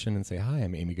for an audition and say, hi,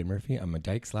 I'm Amy Goodmurphy. I'm a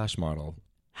dyke/model.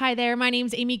 Hi there, my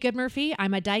name's Amy Goodmurphy.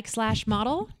 I'm a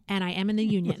dyke/model, and I am in the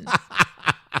union.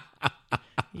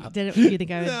 Do you think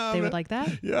they would like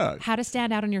that? Yeah. How to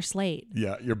stand out on your slate.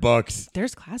 Yeah, your books.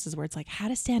 There's classes where it's like, how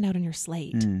to stand out on your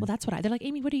slate. Well, that's what they're like,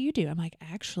 Amy, what do you do? I'm like,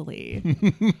 actually,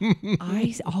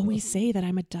 I always say that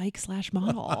I'm a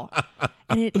dyke/model.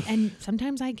 And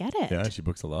sometimes I get it. Yeah, she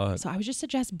books a lot. So I would just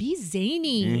suggest be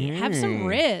zany. Have some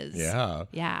riz. Yeah.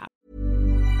 Yeah.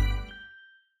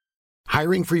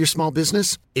 Hiring for your small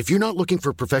business? If you're not looking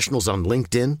for professionals on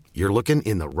LinkedIn, you're looking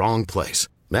in the wrong place.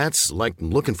 That's like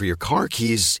looking for your car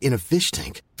keys in a fish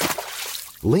tank.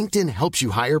 LinkedIn helps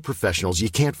you hire professionals you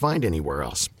can't find anywhere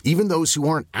else, even those who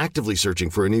aren't actively searching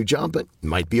for a new job but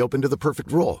might be open to the perfect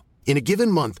role. In a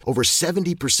given month, over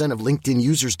 70% of LinkedIn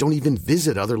users don't even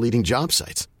visit other leading job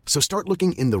sites. So start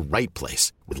looking in the right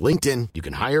place. With LinkedIn, you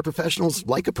can hire professionals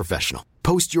like a professional.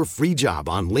 Post your free job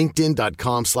on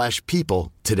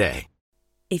linkedin.com/people today.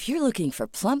 If you're looking for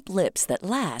plump lips that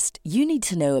last, you need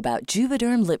to know about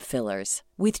Juvederm lip fillers.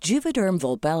 With Juvederm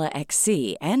Volbella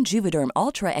XC and Juvederm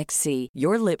Ultra XC,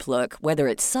 your lip look, whether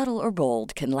it's subtle or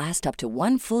bold, can last up to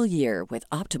 1 full year with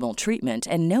optimal treatment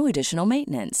and no additional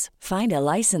maintenance. Find a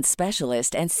licensed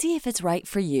specialist and see if it's right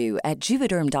for you at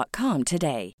Juvederm.com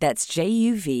today. That's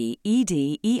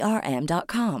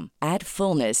JUVEDERM.com. Add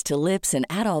fullness to lips in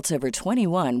adults over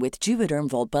 21 with Juvederm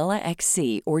Volbella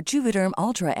XC or Juvederm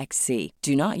Ultra XC.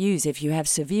 Do not use if you have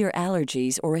severe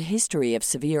allergies or a history of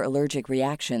severe allergic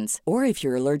reactions, or if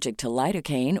you're allergic to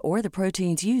lidocaine or the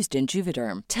proteins used in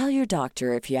Juvederm. Tell your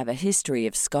doctor if you have a history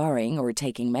of scarring or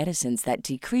taking medicines that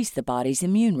decrease the body's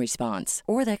immune response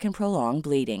or that can prolong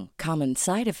bleeding. Common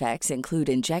side effects include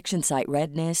injection site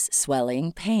redness,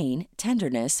 swelling, pain,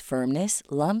 tenderness, firmness,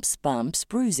 lumps, bumps,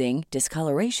 bruising,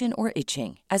 discoloration, or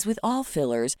itching. As with all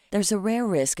fillers, there's a rare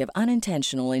risk of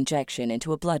unintentional injection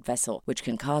into a blood vessel, which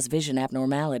can cause vision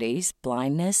abnormalities,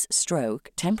 blindness,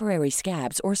 stroke, temporary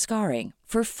scabs, or scarring.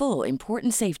 For full,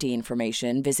 important safety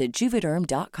information, visit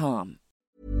Juvederm.com.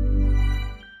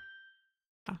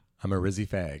 I'm a Rizzy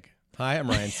fag. Hi, I'm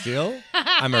Ryan Steele.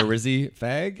 I'm a Rizzy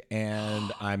fag,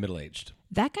 and I'm middle-aged.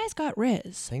 That guy's got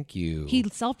Riz. Thank you. He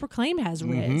self-proclaimed has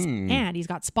Riz, and he's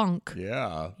got spunk.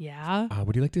 Yeah. Yeah.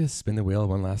 Would you like to spin the wheel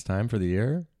one last time for the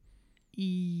year?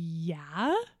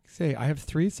 Yeah. Say, I have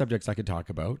 3 subjects I could talk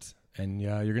about, and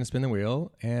you're going to spin the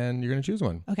wheel, and you're going to choose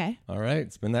one. Okay. All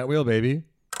right, spin that wheel, baby.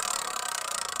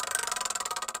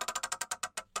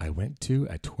 I went to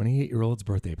a 28-year-old's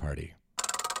birthday party.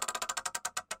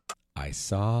 I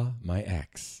saw my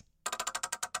ex.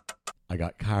 I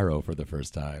got Cairo for the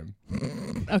first time.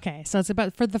 Okay, so it's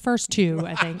about for the first 2,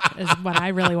 I think, is what I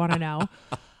really want to know.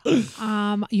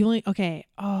 You only okay.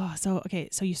 Oh, so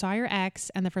you saw your ex,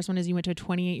 and the first one is you went to a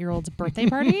 28-year-old's birthday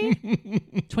party.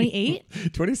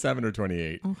 28, 27 or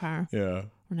 28. Okay. Yeah.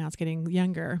 Well, now it's getting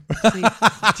younger. Do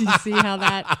you see how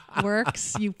that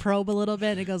works? You probe a little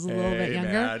bit, and it goes a little bit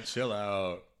younger. Man, chill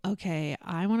out. Okay,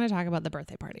 I want to talk about the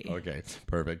birthday party. Okay,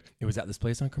 perfect. It was at this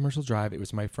place on Commercial Drive. It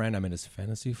was my friend. I'm in his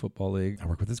fantasy football league. I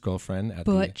work with his girlfriend at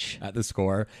the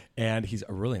Score, and he's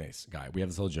a really nice guy. We have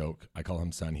this little joke. I call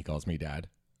him son. He calls me dad.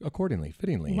 Accordingly,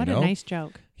 fittingly. What a nice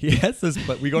joke. Yes,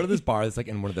 but we go to this bar. It's like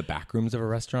in one of the back rooms of a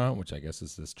restaurant, which I guess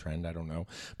is this trend. I don't know.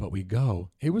 But we go.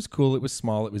 It was cool. It was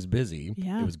small. It was busy.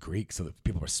 Yeah. It was Greek, so that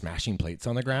people were smashing plates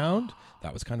on the ground.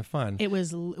 That was kind of fun. It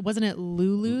was, wasn't it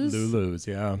Lulu's? Lulu's,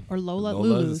 yeah. Or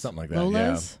Lula's, something like that.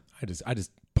 Lola's? Yeah. I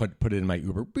just put it in my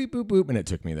Uber, beep, boop, boop, and it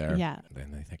took me there. Yeah. And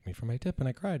then they thanked me for my tip, and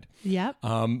I cried. Yep.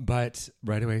 But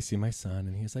right away, I see my son,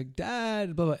 and he's like,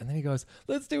 Dad, blah, blah. And then he goes,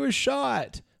 let's do a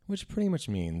shot, which pretty much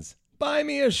means, buy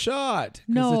me a shot.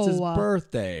 No. It's his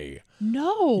birthday.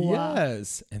 No.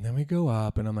 Yes. And then we go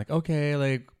up, and I'm like,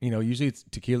 okay, usually it's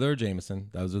tequila or Jameson.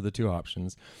 Those are the 2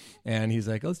 options. And he's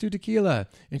like, let's do tequila.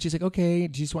 And she's like, okay,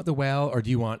 do you just want the well, or do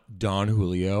you want Don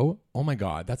Julio? Oh my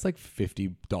God, that's like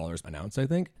 $50 an ounce, I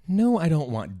think. No, I don't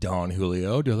want Don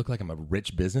Julio. Do I look like I'm a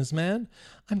rich businessman?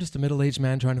 I'm just a middle-aged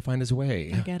man trying to find his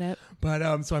way. I get it.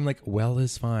 But so I'm like, well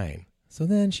is fine. So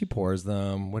then she pours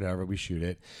them, whatever, we shoot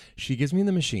it. She gives me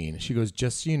the machine. She goes,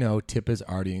 just so you know, tip is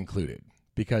already included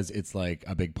because it's like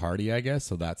a big party, I guess.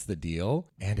 So that's the deal.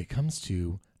 And it comes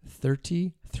to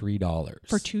 $33.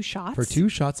 For 2 shots? For 2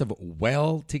 shots of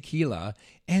well tequila.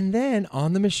 And then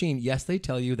on the machine, yes, they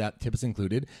tell you that tip is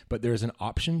included, but there's an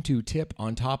option to tip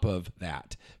on top of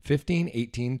that. 15,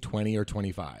 18, 20, or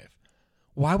 25.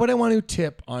 Why would I want to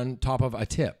tip on top of a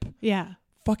tip? Yeah.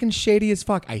 Fucking shady as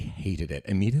fuck. I hated it.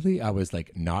 Immediately, I was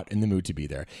like not in the mood to be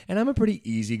there. And I'm a pretty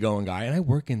easygoing guy, and I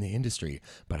work in the industry,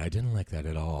 but I didn't like that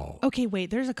at all. Okay, wait.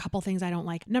 There's a couple things I don't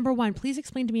like. Number 1, please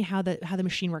explain to me how the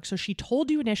machine works. So she told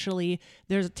you initially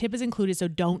there's a tip is included, so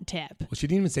don't tip. Well, she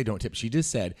didn't even say don't tip. She just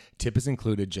said tip is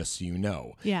included, just so you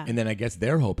know. Yeah. And then I guess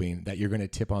they're hoping that you're going to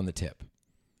tip on the tip.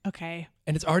 Okay.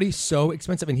 And it's already so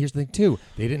expensive. And here's the thing too: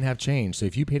 they didn't have change. So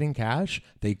if you paid in cash,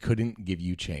 they couldn't give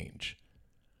you change.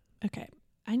 Okay.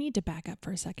 I need to back up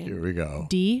for a second. Here we go.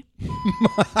 D.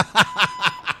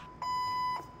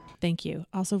 Thank you.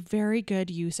 Also, very good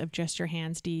use of just your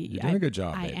hands, D. You're doing a good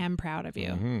job, I babe. am proud of you.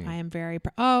 Mm-hmm. I am very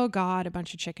proud. Oh, God. A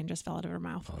bunch of chicken just fell out of her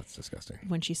mouth. Oh, that's disgusting.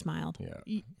 When she smiled.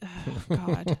 Yeah. Oh,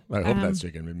 God. I hope that's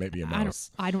chicken. It may be a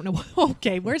mouse. I don't know.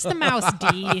 Okay. Where's the mouse,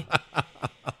 D?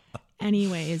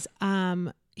 Anyways,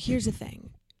 here's the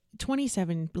thing.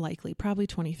 27 likely, probably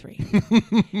 23.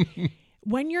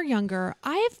 When you're younger,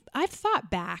 I've thought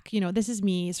back, this is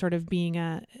me sort of being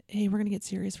hey, we're going to get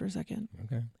serious for a second.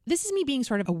 Okay. This is me being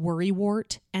sort of a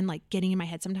worrywart and like getting in my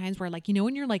head sometimes where like,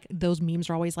 when you're like, those memes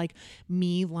are always like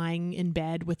me lying in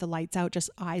bed with the lights out, just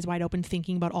eyes wide open,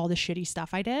 thinking about all the shitty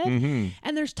stuff I did. Mm-hmm.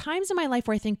 And there's times in my life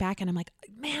where I think back and I'm like,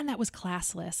 man, that was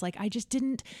classless. Like I just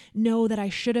didn't know that I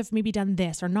should have maybe done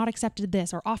this or not accepted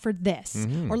this or offered this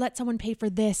or let someone pay for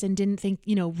this and didn't think,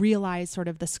 realize sort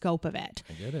of the scope of it.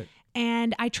 I get it.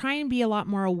 And I try and be a lot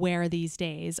more aware these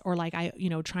days, or like I,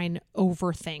 try and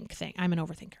overthink things. I'm an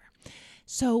overthinker.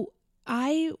 So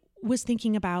I was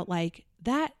thinking about like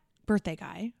that birthday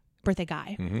guy birthday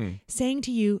guy, saying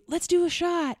to you, let's do a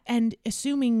shot, and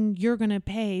assuming you're going to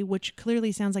pay, which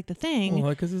clearly sounds like the thing. Well,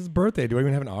 because it's his birthday. Do I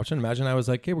even have an option? Imagine I was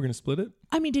like, hey, we're going to split it.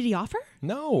 I mean, did he offer?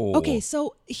 No. Okay,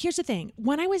 so here's the thing.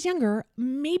 When I was younger,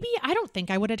 maybe I don't think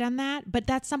I would have done that, but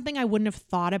that's something I wouldn't have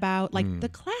thought about. Like the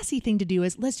classy thing to do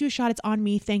is let's do a shot. It's on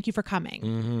me. Thank you for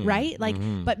coming. Right? Like,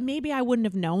 but maybe I wouldn't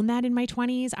have known that in my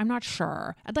 20s. I'm not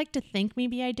sure. I'd like to think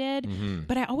maybe I did,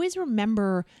 but I always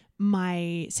remember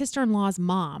my sister-in-law's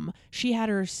mom. She had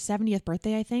her 70th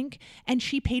birthday, I think, and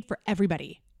she paid for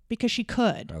everybody because she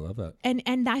could. I love that.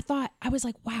 And I thought, I was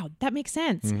like, wow, that makes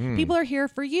sense. People are here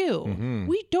for you.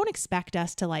 We don't expect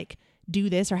us to like do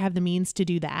this or have the means to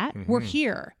do that. We're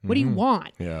here. What do you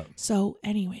want? Yeah. So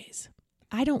anyways,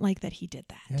 I don't like that he did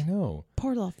that. I know.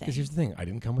 Poor little thing. Because here's the thing. I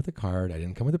didn't come with a card. I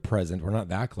didn't come with a present. We're not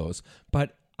that close.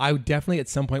 But I would definitely at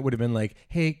some point would have been like,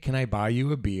 hey, can I buy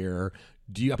you a beer?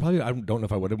 I don't know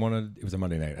if I would have wanted, it was a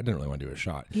Monday night. I didn't really want to do a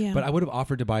shot, but I would have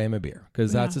offered to buy him a beer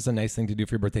because that's just a nice thing to do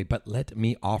for your birthday. But let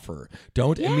me offer.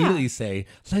 Don't immediately say,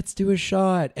 let's do a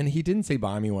shot. And he didn't say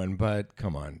buy me one, but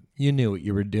come on. You knew what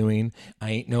you were doing.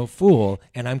 I ain't no fool,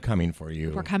 and I'm coming for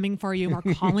you. We're coming for you.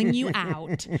 We're calling you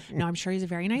out. No, I'm sure he's a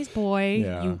very nice boy.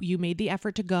 Yeah. You made the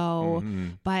effort to go,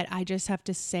 but I just have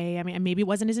to say, I mean, maybe it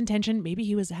wasn't his intention. Maybe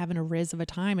he was having a riz of a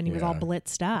time, and he was all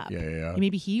blitzed up. Yeah.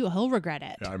 Maybe he'll regret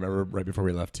it. Yeah, I remember right before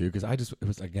we left too, because it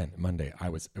was again Monday.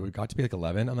 It got to be like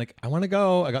 11. I'm like, I want to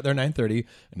go. I got there 9:30,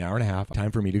 an hour and a half,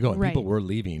 time for me to go. And people were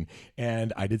leaving,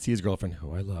 and I did see his girlfriend,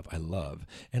 who I love,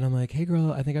 and I'm like, hey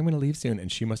girl, I think I'm going to leave soon,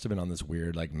 and she must have been on this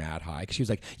weird like mad high because she was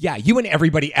like, yeah, you and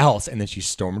everybody else, and then she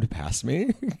stormed past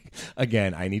me.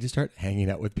 Again, I need to start hanging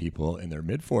out with people in their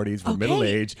mid-40s. We're middle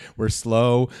aged. We're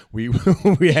slow. We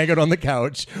we hang out on the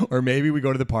couch, or maybe we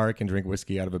go to the park and drink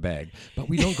whiskey out of a bag. But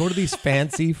we don't go to these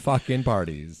fancy fucking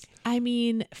parties. I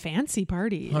mean, fancy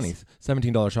parties. Honey,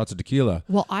 $17 shots of tequila.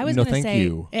 Well, I was going to say,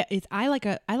 you. I like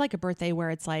a birthday where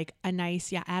it's like a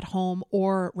nice, at home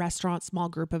or restaurant, small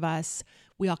group of us.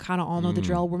 We all kind of all know the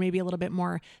drill. We're maybe a little bit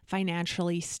more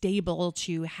financially stable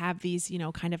to have these,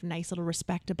 kind of nice little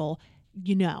respectable,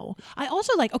 I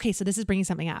also like, okay, so this is bringing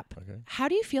something up. Okay. How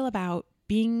do you feel about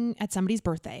being at somebody's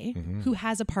birthday who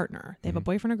has a partner? They have a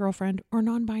boyfriend or girlfriend or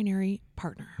non-binary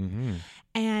partner.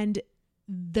 And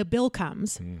the bill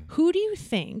comes. Who do you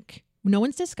think, no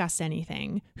one's discussed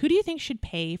anything, who do you think should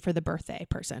pay for the birthday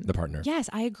person? The partner. Yes,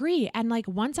 I agree. And like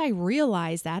once I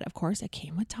realized that, of course, it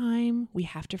came with time. We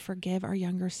have to forgive our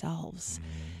younger selves.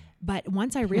 But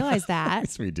once I realized that.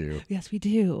 Yes, we do. Yes, we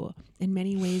do. In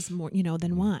many ways more,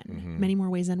 than one. Many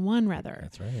more ways than one, rather.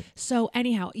 That's right. So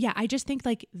anyhow, I just think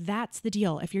like that's the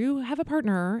deal. If you have a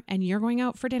partner and you're going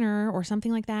out for dinner or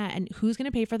something like that, and who's going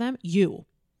to pay for them?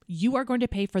 You are going to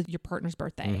pay for your partner's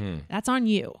birthday. That's on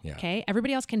you. Yeah. Okay.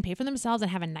 Everybody else can pay for themselves and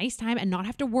have a nice time and not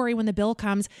have to worry when the bill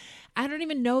comes. I don't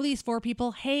even know these 4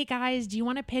 people. Hey guys, do you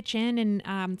want to pitch in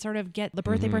and sort of get the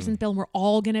birthday person's bill and we're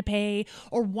all going to pay?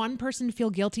 Or one person feel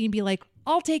guilty and be like,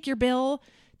 I'll take your bill.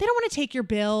 They don't want to take your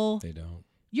bill. They don't.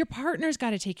 Your partner's got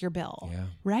to take your bill. Yeah.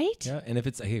 Right? Yeah. And if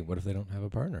it's, hey, what if they don't have a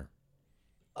partner?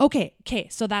 Okay.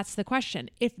 So that's the question.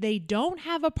 If they don't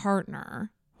have a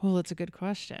partner, well, that's a good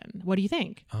question. What do you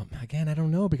think? Again, I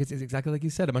don't know, because it's exactly like you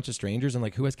said, a bunch of strangers, and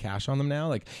like, who has cash on them now?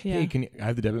 Like, hey, I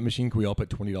have the debit machine? Can we all put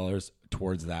 $20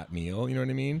 towards that meal? You know what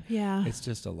I mean? Yeah. It's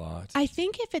just a lot. I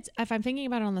think if I'm thinking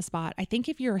about it on the spot, I think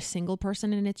if you're a single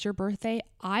person and it's your birthday,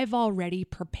 I've already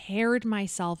prepared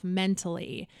myself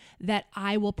mentally that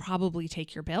I will probably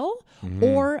take your bill,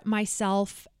 or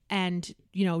myself and,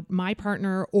 my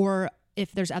partner, or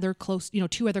if there's other close,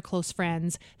 2 other close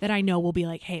friends that I know will be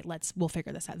like, hey, we'll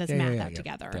figure this out. Let's math out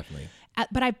together. Definitely.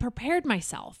 But I prepared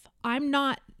myself. I'm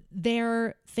not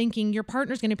there thinking your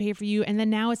partner's going to pay for you. And then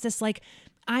now it's this like,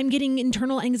 I'm getting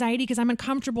internal anxiety because I'm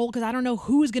uncomfortable because I don't know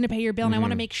who's going to pay your bill. And I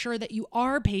want to make sure that you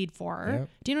are paid for. Yep.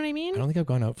 Do you know what I mean? I don't think I've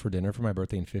gone out for dinner for my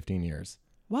birthday in 15 years.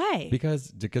 Why?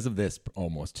 Because of this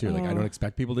almost too. Like, I don't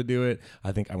expect people to do it.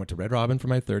 I think I went to Red Robin for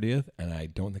my 30th, and I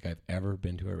don't think I've ever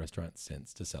been to a restaurant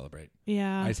since to celebrate.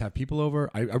 Yeah. I just have people over.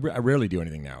 I rarely do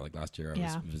anything now. Like last year, I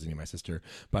was visiting my sister,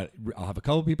 but I'll have a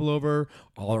couple people over.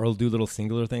 I'll do little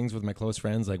singular things with my close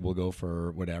friends. Like we'll go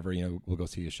for whatever, we'll go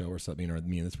see a show or something, or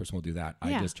me and this person will do that.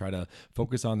 I just try to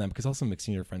focus on them, because also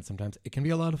mixing your friends sometimes, it can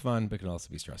be a lot of fun, but it can also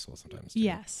be stressful sometimes too.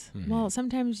 Yes. Well,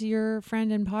 sometimes your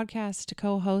friend and podcast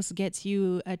co-host gets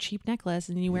you a cheap necklace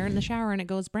and you wear it in the shower and it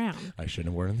goes brown. I shouldn't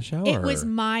have worn it in the shower. It was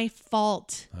my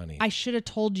fault. Honey. I should have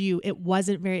told you it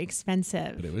wasn't very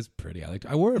expensive. But it was pretty.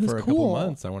 I wore it for a couple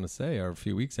months, I want to say, or a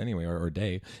few weeks anyway, or a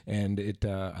day. And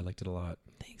I liked it a lot.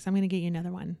 Thanks. I'm going to get you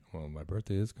another one. Well, my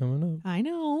birthday is coming up. I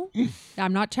know.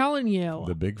 I'm not telling you.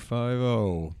 The big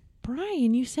 5-0.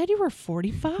 Brian, you said you were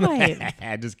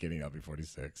 45. Just kidding. I'll be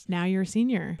 46. Now you're a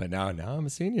senior. But now I'm a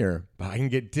senior. But I can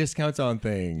get discounts on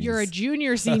things. You're a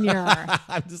junior senior.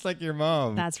 I'm just like your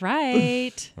mom. That's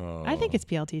right. Oh. I think it's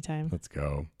PLT time. Let's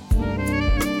go.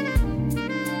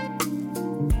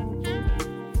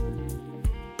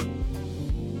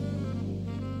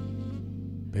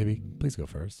 Baby, please go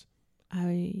first.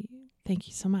 I thank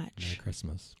you so much. Merry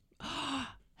Christmas.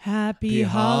 Happy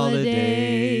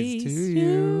holidays to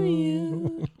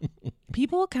you.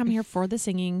 People come here for the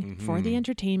singing, for the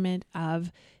entertainment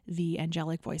of the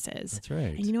angelic voices. That's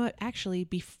right. And you know what? Actually,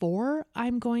 before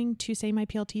I'm going to say my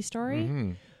PLT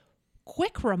story,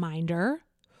 quick reminder,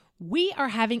 we are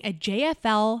having a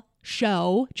JFL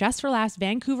show, Just for Laughs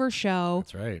Vancouver show.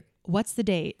 That's right. What's the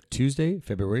date? Tuesday,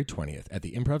 February 20th at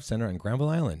the Improv Center on Granville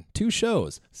Island. 2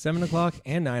 shows, 7 o'clock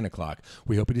and 9 o'clock.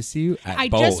 We hope to see you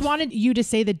at both. I just wanted you to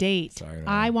say the date. Sorry, no.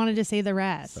 I wanted to say the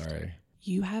rest. Sorry.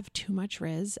 You have too much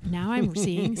Riz. Now I'm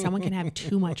seeing someone can have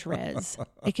too much Riz.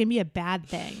 It can be a bad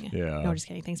thing. Yeah. No, just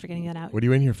kidding. Thanks for getting that out. What are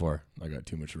you in here for? I got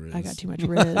too much Riz. I got too much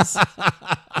Riz.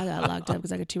 I got locked up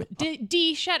because I got too much.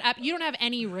 D, shut up. You don't have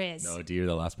any Riz. No, D, you're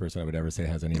the last person I would ever say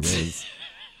has any Riz.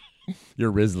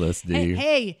 You're Rizless, D.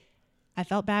 Hey, I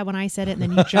felt bad when I said it and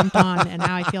then you jumped on and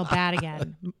now I feel bad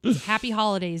again. Happy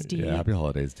holidays, D. Yeah, happy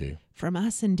holidays, D. From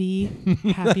us and D,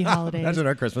 happy holidays. Imagine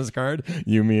our Christmas card.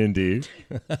 You, me, and D.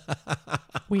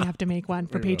 We have to make one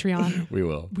for Patreon. We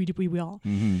will. We will.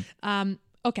 Mm-hmm.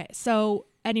 Okay, so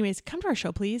anyways, come to our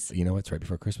show, please. You know what's right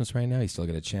before Christmas right now? You still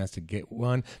get a chance to get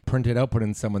one, print it out, put it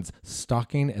in someone's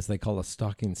stocking, as they call a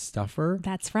stocking stuffer.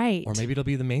 That's right. Or maybe it'll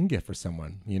be the main gift for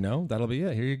someone. You know, that'll be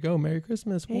it. Here you go. Merry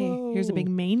Christmas. Hey, Whoa. here's a big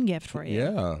main gift for you.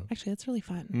 Yeah. Actually, that's really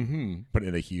fun. Mm-hmm. Put it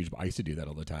in a huge. I used to do that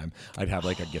all the time. I'd have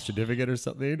like a gift certificate or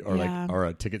something, or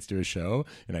or tickets to a show,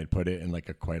 and I'd put it in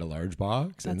like quite a large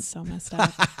box. That's so messed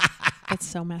up. That's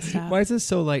so messed up. Why is this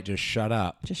so light? Just shut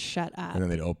up. Just shut up. And then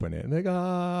they'd open it and they're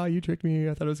like, you tricked me.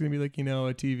 I thought it was going to be like,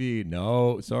 a TV.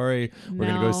 No, sorry. We're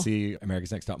going to go see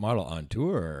America's Next Top Model on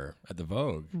tour at the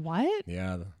Vogue. What?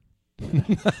 Yeah. I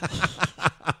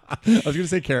was going to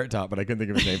say Carrot Top, but I couldn't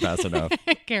think of his name fast enough.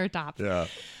 Carrot Top. Yeah.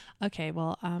 Okay,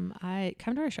 well, I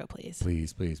come to our show, please.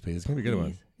 Please. It's going to be a good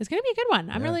one. It's going to be a good one.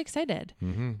 I'm really excited.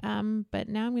 Mm-hmm. But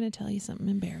now I'm going to tell you something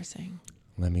embarrassing.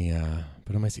 Let me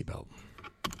put on my seatbelt.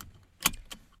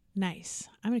 Nice.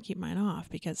 I'm going to keep mine off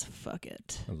because fuck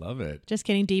it. I love it. Just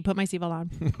kidding, D. Put my seatbelt on.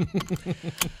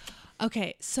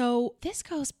 Okay, so this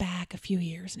goes back a few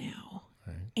years now.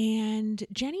 Right. And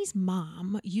Jenny's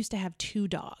mom used to have 2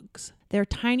 dogs. They're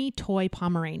tiny toy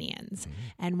Pomeranians.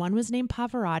 And one was named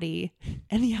Pavarotti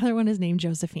and the other one is named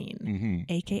Josephine,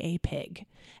 a.k.a. Pig.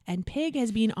 And Pig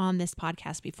has been on this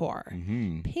podcast before.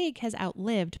 Pig has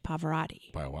outlived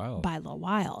Pavarotti. By a while. By a little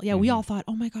while. Yeah, we all thought,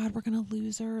 oh my God, we're going to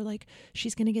lose her. Like,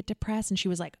 she's going to get depressed. And she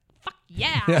was like, fuck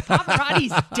yeah,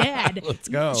 Pavarotti's dead. Let's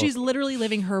go. She's literally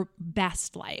living her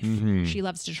best life. She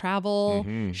loves to travel.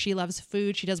 She loves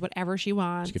food. She does whatever she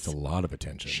wants. She gets a lot of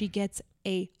attention. She gets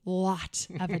a lot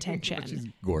of attention. She's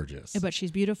gorgeous. But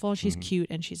she's beautiful, she's cute,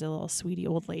 and she's a little sweetie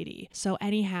old lady. So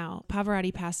anyhow,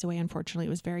 Pavarotti passed away. Unfortunately, it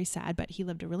was very sad, but he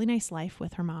lived a really nice life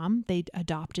with her mom. They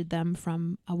adopted them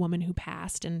from a woman who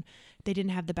passed, and they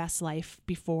didn't have the best life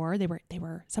before. They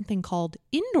were something called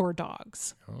indoor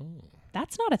dogs. Oh.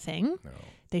 That's not a thing. No.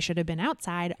 They should have been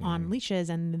outside on leashes,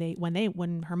 and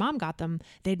when her mom got them,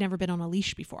 they'd never been on a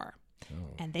leash before.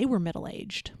 Oh. And they were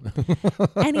middle-aged.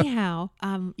 Anyhow,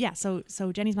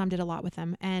 so Jenny's mom did a lot with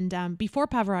them. And before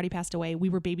Pavarotti passed away, we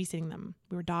were babysitting them.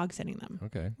 We were dog sitting them.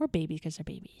 Okay. We're babies because they're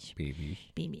babies.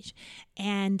 Babies.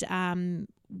 And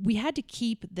we had to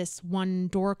keep this one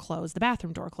door closed, the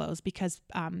bathroom door closed, because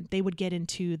they would get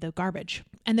into the garbage.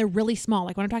 And they're really small.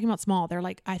 Like when I'm talking about small, they're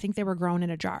like, I think they were grown in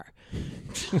a jar.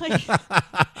 Like,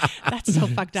 that's so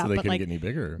fucked up. So they but couldn't like, get any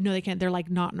bigger. No, they can't. They're like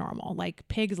not normal. Like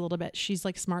Pig's a little bit, she's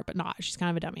like smart, but not. She's kind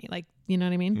of a dummy. Like, you know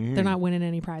what I mean? They're not winning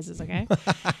any prizes, okay?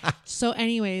 So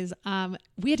anyways,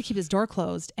 we had to keep this door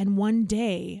closed. And one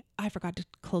day I forgot to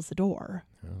close the door.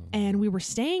 Oh. And we were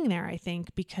staying there, I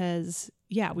think, because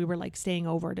we were like staying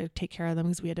over to take care of them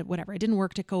because we had to, whatever. It didn't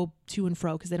work to go to and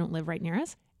fro because they don't live right near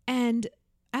us. And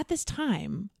at this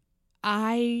time,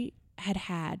 I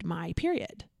had my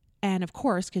period. And of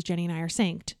course, because Jenny and I are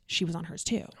synced, she was on hers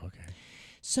too. Okay.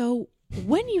 So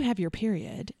when you have your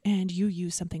period and you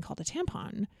use something called a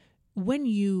tampon, when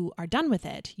you are done with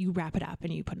it, you wrap it up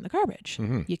and you put it in the garbage.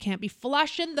 You can't be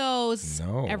flushing those.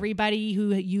 No. Everybody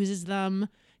who uses them,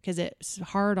 because it's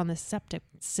hard on the septic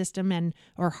system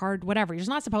or hard whatever. You're just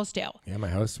not supposed to. Yeah, my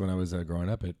house when I was growing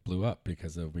up, it blew up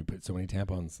because we put so many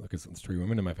tampons. Because there's 3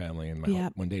 women in my family, and my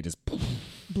one day just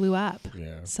blew up.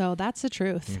 Yeah. So that's the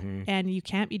truth, and you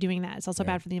can't be doing that. It's also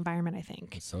bad for the environment, I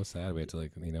think. It's so sad. We had to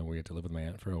we had to live with my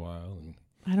aunt for a while, and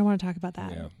I don't want to talk about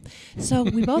that. Yeah. So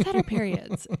we both had our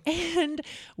periods and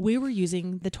we were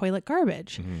using the toilet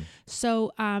garbage.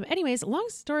 So anyways, long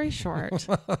story short,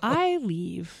 I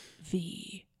leave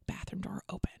the bathroom door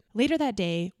open. Later that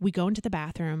day, we go into the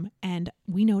bathroom and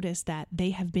we notice that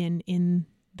they have been in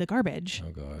the garbage.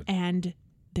 Oh, God. And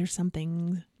there's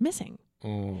something missing.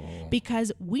 Oh.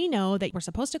 Because we know that we're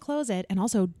supposed to close it, and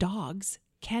also dogs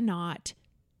cannot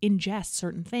ingest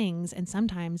certain things, and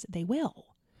sometimes they will.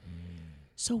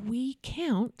 So we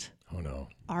count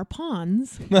our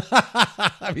pawns.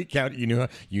 We count. You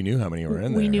knew how many were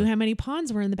in there. We knew how many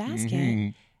pawns were in the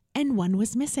basket, and one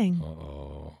was missing.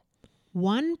 Oh.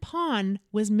 One pawn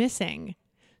was missing.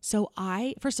 So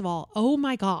first of all, oh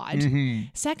my God.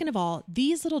 Second of all,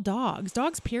 these little dogs,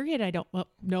 period,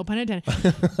 no pun intended.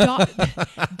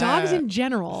 Dogs in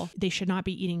general, they should not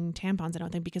be eating tampons, I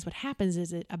don't think, because what happens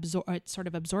is it sort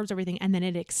of absorbs everything and then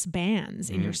it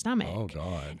expands in your stomach. Oh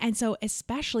God. And so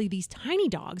especially these tiny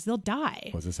dogs, they'll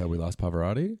die. Was this how we lost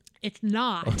Pavarotti? It's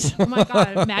not. Oh my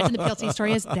God. Imagine the PLT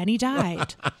story is, then he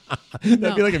died.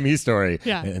 That'd be like a me story.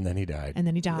 Yeah. And then he died. And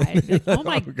then he died. Oh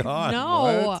my God.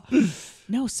 No. What?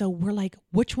 No, so we're like,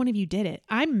 which one of you did it?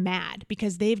 I'm mad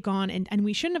because they've gone and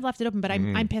we shouldn't have left it open, but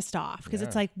I'm pissed off because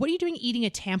it's like, what are you doing eating a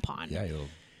tampon? Yeah, you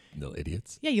little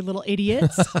idiots. Yeah, you little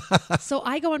idiots. So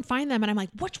I go and find them and I'm like,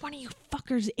 which one of you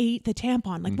fuckers ate the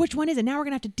tampon? Like, which one is it? Now we're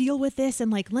going to have to deal with this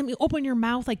and like, let me open your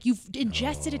mouth. Like you've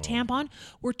ingested a tampon.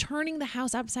 We're turning the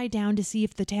house upside down to see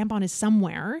if the tampon is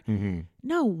somewhere.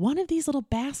 No, one of these little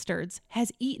bastards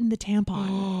has eaten the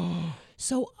tampon.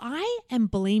 So I am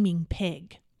blaming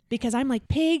Pig. Because I'm like,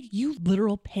 Pig, you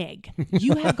literal pig.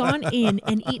 You have gone in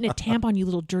and eaten a tampon, you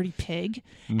little dirty pig.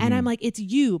 And I'm like, it's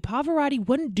you. Pavarotti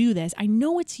wouldn't do this. I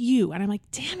know it's you. And I'm like,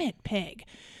 damn it, Pig.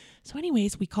 So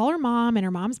anyways, we call her mom and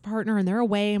her mom's partner and they're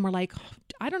away. And we're like,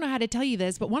 I don't know how to tell you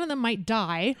this, but one of them might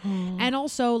die. And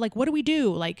also, like, what do we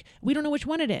do? Like, we don't know which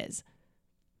one it is.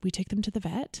 We take them to the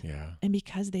vet. Yeah. And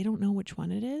because they don't know which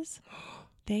one it is,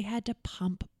 they had to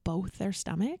pump both their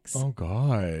stomachs. Oh,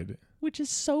 God. Which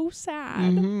is so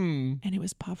sad. And it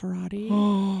was Pavarotti.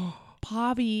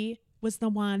 Pavi was the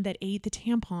one that ate the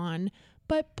tampon,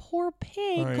 but poor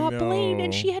Pig got blamed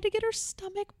and she had to get her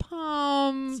stomach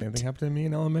pumped. Same thing happened to me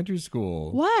in elementary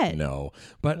school. What? No.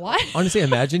 But what? Honestly,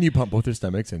 imagine you pump both their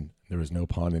stomachs and there was no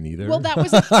pawn in either. Well, that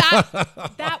was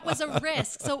a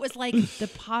risk. So it was like the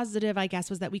positive, I guess,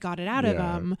 was that we got it out of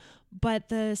them. But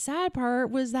the sad part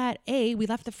was that A, we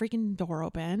left the freaking door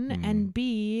open, and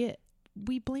B,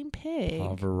 we blame Pig.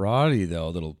 Pavarotti, though,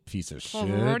 little piece of shit.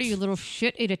 Pavarotti, you little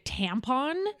shit, ate a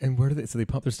tampon. And where do they? So they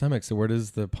pump their stomach. So where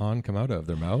does the pawn come out of?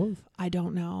 Their mouth? I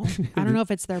don't know. I don't know if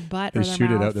it's their butt or their mouth. They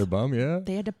shoot it out their bum. Yeah.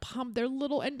 They had to pump their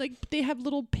little, and like they have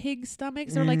little pig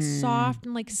stomachs. They're like soft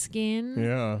and like skin.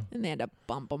 Yeah. And they had to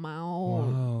bump them out.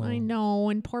 Wow. I know.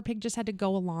 And poor Pig just had to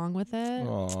go along with it.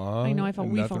 Aww. I know. I felt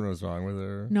nothing was wrong with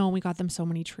her. No, we got them so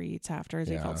many treats after.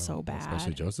 We felt so bad.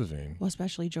 Especially Josephine. Well,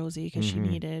 especially Josie, because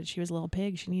she was a little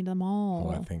pig. She needed them all.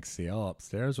 Well, I think CL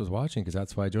upstairs was watching because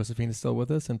that's why Josephine is still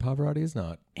with us and Pavarotti is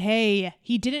not. Hey,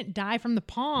 he didn't die from the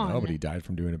pawn. No, but he died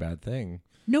from doing a bad thing.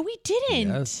 No, we didn't.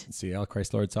 Yes, CL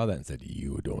Christ Lord saw that and said,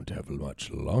 "You don't have much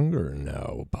longer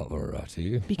now,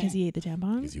 Pavarotti." Because he ate the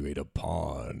tampon? Because you ate a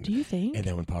pawn. Do you think? And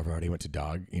then when Pavarotti went to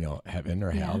dog, heaven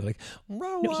or hell, they're like,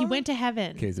 no, he went to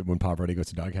heaven. Okay, so when Pavarotti goes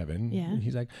to dog heaven,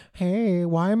 he's like, "Hey,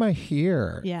 why am I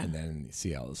here?" Yeah. And then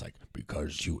CL is like,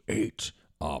 "Because you ate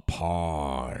a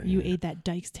pawn. You ate that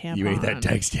Dykes tampon. You ate that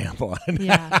Dykes tampon."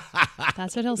 Yeah,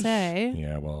 that's what he'll say.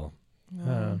 Yeah, well,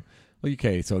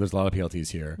 okay, so there's a lot of PLTs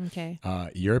here. Okay.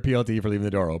 You're a PLT for leaving the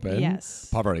door open. Yes.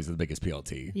 Pavarotti's the biggest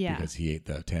PLT. Yeah. Because he ate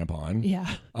the tampon. Yeah.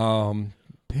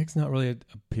 Pig's not really a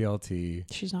PLT.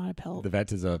 She's not a pill. The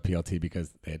vet is a PLT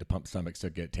because they had to pump stomachs to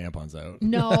get tampons out.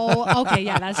 No. Okay.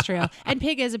 Yeah, that's true. And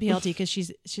Pig is a PLT because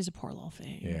she's a poor little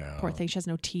thing. Yeah. Poor thing. She has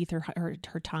no teeth.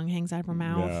 Her tongue hangs out of her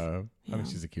mouth. Yeah. I mean,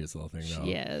 she's the cutest little thing, though.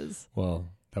 She is. Well,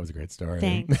 that was a great story.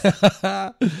 Thanks.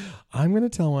 I'm going to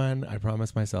tell one I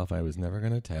promised myself I was never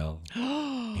going to tell.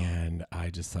 And I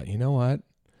just thought, you know what?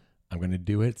 I'm going to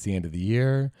do it. It's the end of the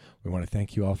year. We want to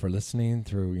thank you all for listening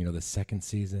through, the second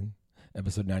season.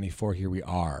 Episode 94, here we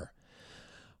are.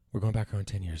 We're going back around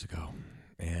 10 years ago.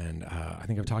 And I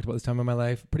think I've talked about this time in my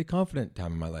life. Pretty confident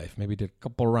time in my life. Maybe did a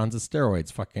couple runs of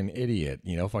steroids. Fucking idiot.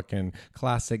 Fucking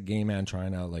classic gay man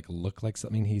trying to look like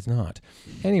something he's not.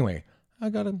 Anyway, I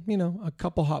got a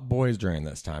couple hot boys during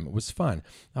this time. It was fun.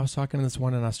 I was talking to this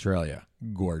one in Australia.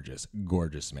 Gorgeous,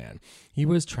 gorgeous man. He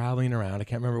was traveling around. I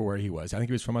can't remember where he was. I think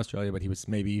he was from Australia, but he was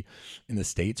maybe in the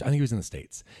States. I think he was in the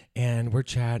States. And we're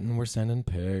chatting. We're sending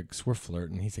pics. We're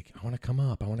flirting. He's like, I want to come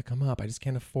up. I just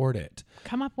can't afford it.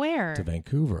 Come up where? To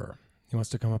Vancouver. He wants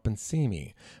to come up and see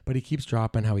me. But he keeps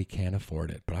dropping how he can't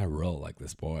afford it. But I really like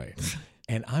this boy.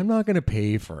 And I'm not going to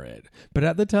pay for it. But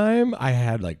at the time, I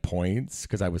had like points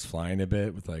because I was flying a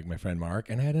bit with like my friend Mark.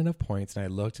 And I had enough points. And I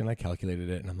looked and I calculated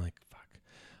it. And I'm like, fuck, I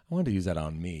wanted to use that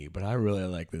on me. But I really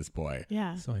like this boy.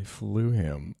 Yeah. So I flew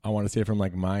him. I want to say from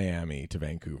like Miami to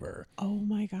Vancouver. Oh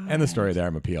my God. And the story there,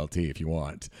 I'm a PLT if you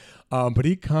want. But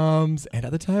he comes. And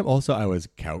at the time also I was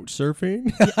couch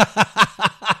surfing.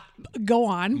 Go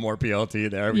on. More PLT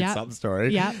there. We stop the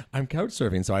story. Yeah. I'm couch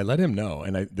surfing, so I let him know.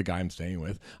 And the guy I'm staying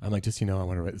with, I'm like, just, I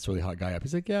want to write this really hot guy up.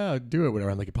 He's like, yeah, do it,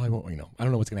 whatever. I'm like, it probably won't, I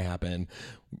don't know what's going to happen.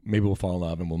 Maybe we'll fall in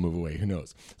love and we'll move away. Who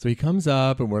knows? So he comes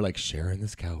up and we're like sharing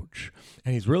this couch.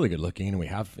 And he's really good looking. And we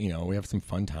have some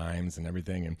fun times and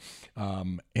everything.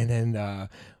 And then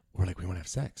we're like, we want to have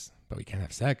sex. But we can't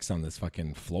have sex on this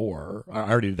fucking floor. I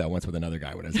already did that once with another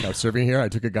guy when I was couch surfing here. I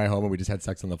took a guy home and we just had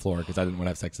sex on the floor because I didn't want to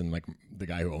have sex in like the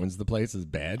guy who owns the place's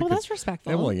bed. Well, that's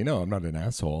respectful. Well, I'm not an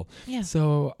asshole. Yeah.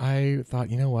 So I thought,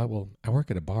 you know what? Well, I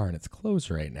work at a bar and it's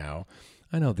closed right now.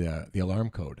 I know the alarm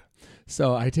code.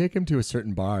 So I take him to a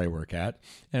certain bar I work at,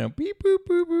 and I'm beep, boop,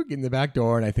 boop, boop, get in the back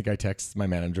door, and I think I text my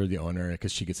manager, the owner,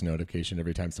 because she gets a notification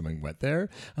every time someone went there.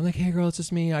 I'm like, hey, girl, it's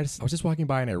just me. I was just walking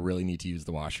by, and I really need to use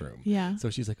the washroom. Yeah. So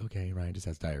she's like, okay, Ryan just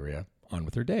has diarrhea. On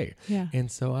with her day. Yeah.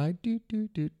 And so I do.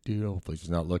 Hopefully she's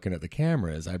not looking at the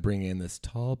cameras. I bring in this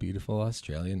tall, beautiful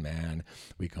Australian man.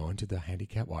 We go into the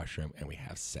handicap washroom, and we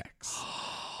have sex.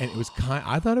 And it was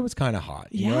I thought it was kind of hot.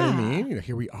 You know what I mean?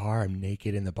 Here we are. I'm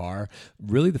naked in the bar.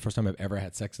 Really the first time I've ever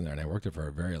had sex in there. And I worked it for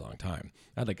a very long time.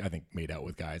 I think made out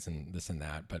with guys and this and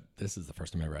that. But this is the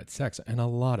first time I ever had sex. And a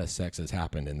lot of sex has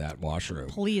happened in that washroom.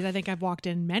 Please. I think I've walked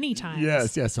in many times.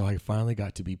 Yes. So I finally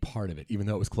got to be part of it, even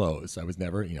though it was closed. I was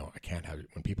never, I can't have it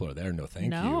when people are there. No,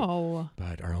 thank you.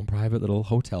 But our own private little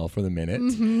hotel for the minute.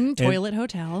 Mm-hmm. Toilet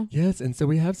hotel. Yes. And so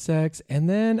we have sex. And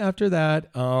then after that,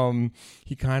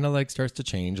 he kind of like starts to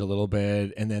change a little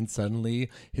bit, and then suddenly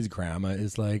his grandma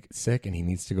is like sick and he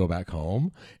needs to go back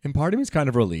home, and part of me is kind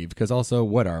of relieved because also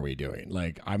what are we doing?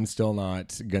 Like, I'm still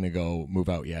not gonna go move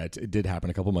out yet. It did happen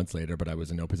a couple months later, but I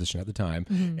was in no position at the time.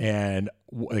 And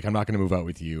like, I'm not gonna move out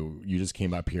with you. You just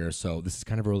came up here, so this is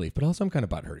kind of a relief, but also I'm kind of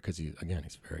butthurt because he's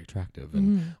very attractive,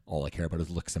 and all I care about is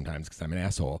looks sometimes because I'm an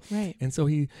asshole. Right. And so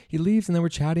he leaves, and then we're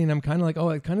chatting, and I'm kind of like, oh,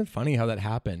 it's kind of funny how that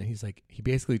happened. And he's like, he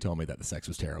basically told me that the sex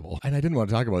was terrible, and I didn't want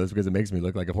to talk about this because it makes me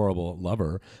look like a horrible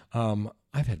lover.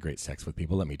 I've had great sex with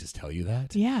people. Let me just tell you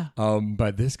that. Yeah.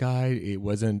 But this guy, I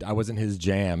wasn't his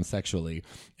jam sexually.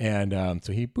 And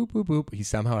so he boop. He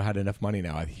somehow had enough money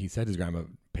now. He said his grandma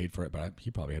paid for it, but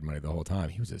he probably had money the whole time.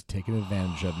 He was just taking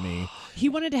advantage of me. He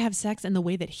wanted to have sex in the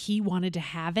way that he wanted to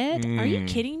have it. Are you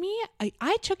kidding me?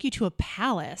 I took you to a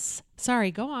palace.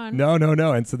 Sorry, go on. No.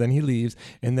 And so then he leaves,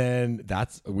 and then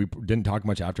we didn't talk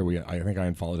much after. I think I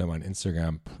unfollowed him on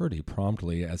Instagram pretty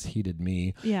promptly, as he did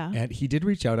me. Yeah. And he did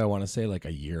reach out, I want to say like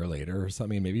a year later or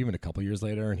something, maybe even a couple years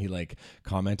later, and he like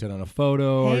commented on a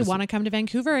photo. Hey, want to come to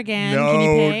Vancouver again? Can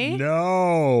you pay?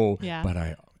 No. Yeah. But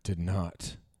I did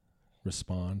not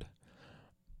respond.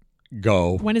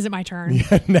 Go. When is it my turn?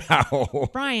 Yeah, now.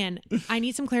 Brian, I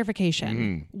need some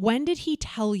clarification. When did he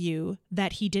tell you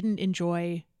that he didn't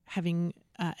enjoy having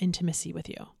intimacy with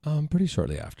you? Pretty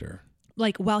shortly after.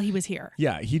 Like while he was here?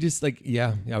 Yeah, he just like,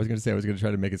 I was going to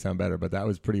try to make it sound better, but that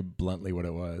was pretty bluntly what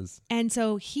it was. And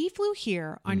so he flew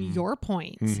here on your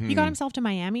points. He got himself to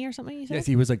Miami or something, you said? Yes,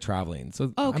 he was like traveling.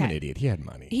 So I'm an idiot. He had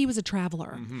money. He was a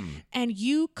traveler. And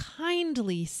you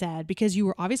kindly said, because you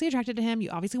were obviously attracted to him, you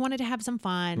obviously wanted to have some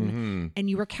fun, and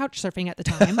you were couch surfing at the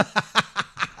time.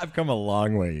 I've come a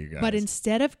long way, you guys. But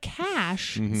instead of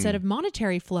cash, instead of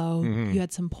monetary flow, you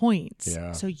had some points.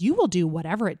 Yeah. So you will do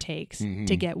whatever it takes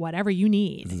to get whatever you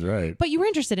need. This is right. But you were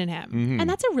interested in him. And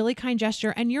that's a really kind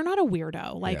gesture. And you're not a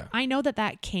weirdo. Like, Yeah. I know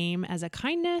that came as a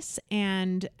kindness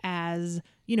and as,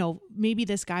 maybe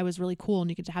this guy was really cool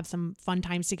and you could have some fun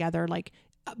times together, like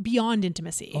beyond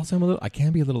intimacy. Also, I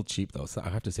can be a little cheap though. So I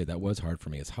have to say that was hard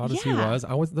for me. As hot as he was,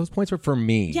 those points were for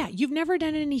me. Yeah. You've never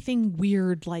done anything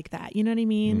weird like that. You know what I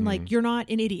mean? Like, you're not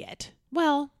an idiot.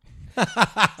 Well,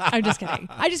 I'm just kidding.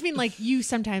 I just mean like you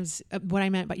sometimes, what I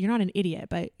meant, but you're not an idiot,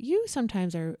 but you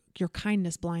sometimes are, your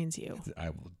kindness blinds you. I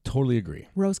will totally agree.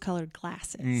 Rose-colored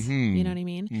glasses. You know what I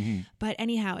mean? But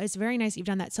anyhow, it's very nice you've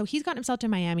done that. So he's gotten himself to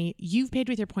Miami. You've paid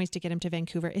with your points to get him to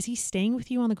Vancouver. Is he staying with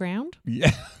you on the ground?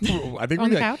 Yeah. I think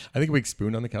on the couch? I think we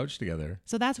spooned on the couch together.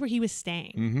 So that's where he was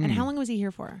staying. And how long was he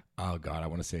here for? Oh God, I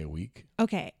want to say a week.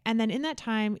 Okay. And then in that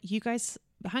time, you guys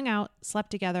hung out,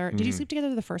 slept together. Did you sleep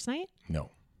together the first night?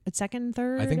 No. Second,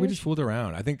 third? I think we just fooled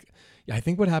around. I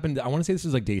think what happened, I want to say this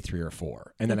was like day 3 or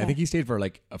 4. And then I think he stayed for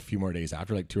like a few more days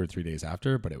after, like 2 or 3 days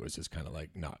after, but it was just kind of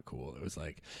like not cool. It was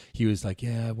like, he was like,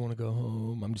 yeah, I want to go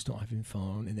home. I'm just not having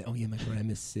fun. And then, oh yeah, my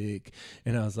grandma is sick.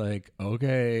 And I was like,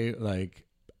 okay, like,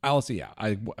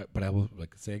 but I will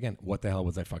like say again, what the hell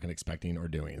was I fucking expecting or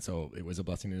doing? So it was a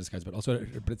blessing in disguise, but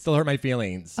it still hurt my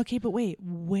feelings. Okay, but wait,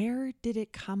 where did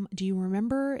it come? Do you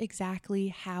remember exactly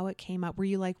how it came up? Were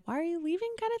you like, why are you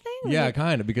leaving kind of thing? Yeah,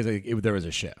 kind of, because there was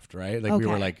a shift, right? Like we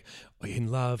were like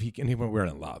in love. We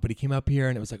weren't in love, but he came up here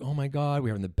and it was like, oh my God, we're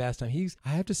having the best time. I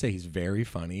have to say he's very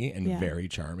funny and very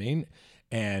charming.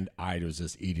 And I was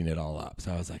just eating it all up.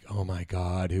 So I was like, oh my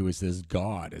God, who is this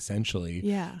God, essentially?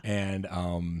 Yeah. And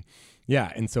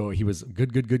and so he was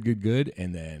good.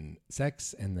 And then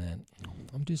sex. And then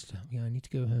I need to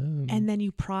go home. And then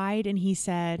you pried and he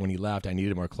said. When he left, I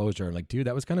needed more closure. I'm like, dude,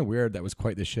 that was kind of weird. That was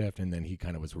quite the shift. And then he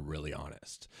kind of was really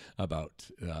honest about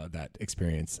that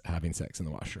experience having sex in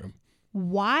the washroom.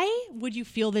 Why would you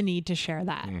feel the need to share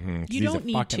that? You don't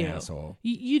need to. Asshole.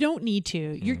 You don't need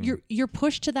to. You're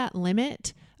pushed to that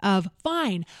limit of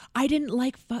fine. I didn't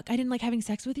like having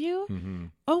sex with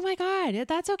you. Oh my God,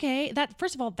 that's okay.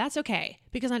 First of all, that's okay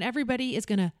because not everybody is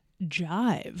gonna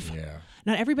jive. Yeah.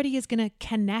 Not everybody is gonna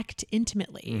connect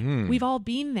intimately. We've all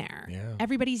been there. Yeah.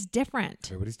 Everybody's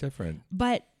different.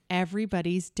 But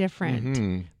everybody's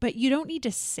different. But you don't need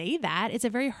to say that. It's a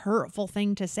very hurtful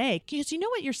thing to say. Because you know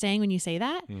what you're saying when you say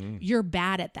that? You're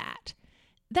bad at that.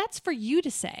 That's for you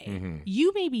to say.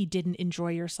 You maybe didn't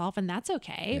enjoy yourself and that's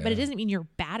okay, but it doesn't mean you're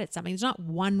bad at something. There's not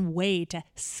one way to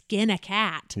skin a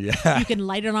cat. Yeah. You can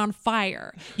light it on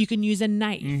fire. You can use a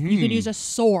knife. You can use a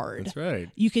sword. That's right.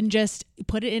 You can just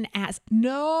put it in ass.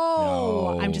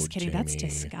 No, I'm just kidding. Jamie. That's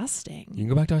disgusting. You can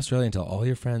go back to Australia and tell all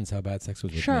your friends how bad sex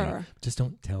was with me. Just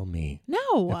don't tell me.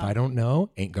 No. If I don't know,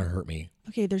 ain't gonna hurt me.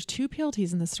 Okay, there's 2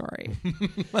 PLTs in the story.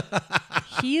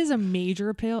 He is a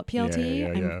major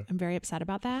PLT. I'm very upset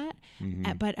about that.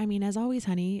 But I mean, as always,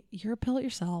 honey, you're a pill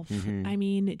yourself. I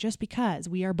mean, just because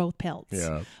we are both pills.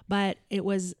 Yeah. But it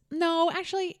was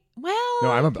actually. Well,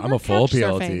 no, I'm a full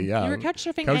PLT. Yeah, you were couch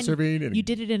surfing, and you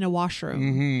did it in a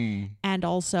washroom, and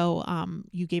also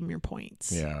you gave him your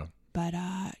points. Yeah. But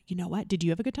you know what? Did you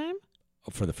have a good time?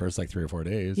 For the first like 3 or 4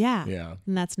 days. Yeah.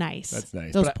 And that's nice.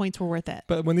 Those points were worth it.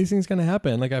 But when these things kind of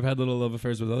happen, like I've had little love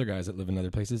affairs with other guys that live in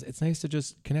other places, it's nice to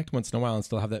just connect once in a while and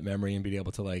still have that memory and be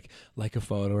able to like a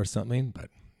photo or something. But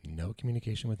no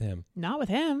communication with him. Not with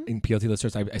him. In PLT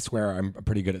listeners, I swear I'm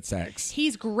pretty good at sex.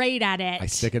 He's great at it. I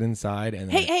stick it inside and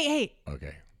then Hey.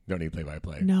 Okay. Don't need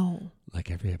play-by-play. No. Like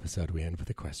every episode, we end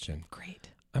with a question. Great.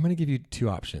 I'm going to give you 2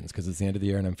 options because it's the end of the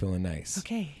year and I'm feeling nice.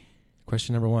 Okay.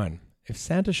 Question number 1. If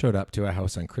Santa showed up to a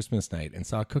house on Christmas night and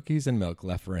saw cookies and milk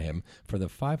left for him for the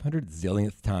 500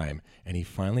 zillionth time and he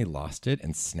finally lost it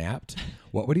and snapped,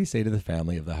 what would he say to the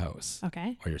family of the house?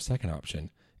 Okay. Or your second option,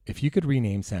 if you could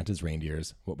rename Santa's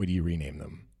reindeers, what would you rename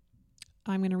them?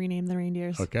 I'm going to rename the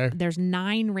reindeers. Okay. There's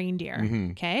 9 reindeer.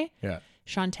 Okay? Yeah.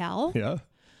 Chantel. Yeah.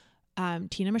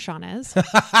 Tina Mashanas.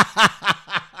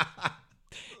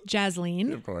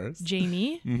 Jasleen, of course,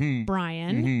 Jamie,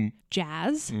 Brian,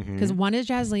 Jazz, because one is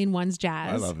Jasleen, one's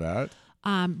Jazz. I love that.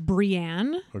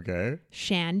 Brianne. Okay.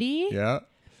 Shandy. Yeah.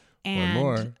 And one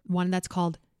more. One that's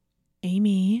called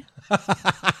Amy.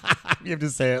 You have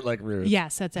to say it like Ruth.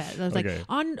 Yes, that's it. I was like,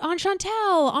 on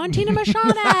Chantel, on Tina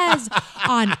Mashanas,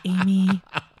 on Amy,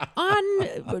 on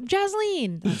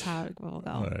Jasleen. That's how it will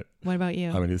go. Right. What about you?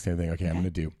 I'm going to do the same thing. Okay. I'm going to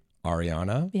do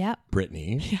Ariana,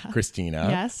 Brittany,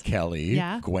 Christina, Kelly,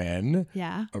 Gwen,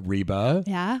 Reba,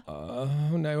 no.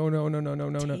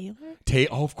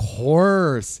 Of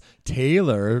course,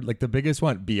 Taylor, like the biggest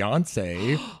one,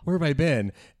 Beyonce. Where have I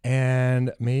been?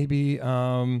 And maybe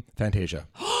Fantasia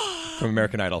from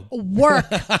American Idol. Work,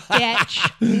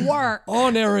 bitch, work.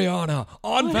 On Ariana,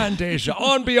 on Fantasia,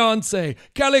 on Beyonce,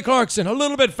 Kelly Clarkson, a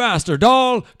little bit faster,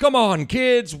 doll. Come on,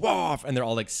 kids, waff, and they're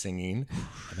all like singing.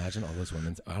 Imagine all those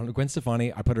women. I don't know. Gwen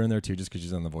Stefani, I put her in there too just because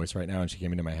she's on The Voice right now and she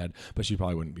came into my head, but she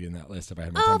probably wouldn't be in that list if I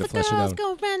had more time to flesh it out. All the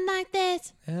girls go run like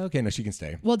this. Okay, no, she can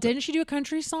stay. Well, didn't she do a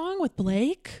country song with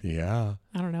Blake? Yeah.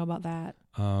 I don't know about that.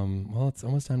 Well, it's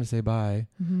almost time to say bye.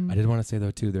 I did want to say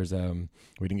though too, there's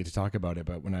we didn't get to talk about it,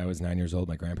 but when I was 9 years old,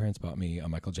 my grandparents bought me a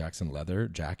Michael Jackson leather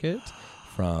jacket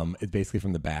it's basically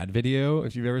from the Bad video,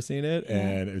 if you've ever seen it. Yeah.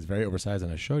 And it was very oversized,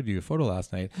 and I showed you a photo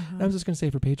last night. And I was just going to say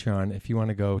for Patreon, if you want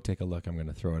to go take a look, I'm going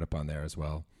to throw it up on there as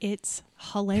well. It's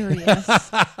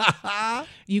hilarious.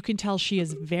 You can tell she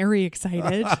is very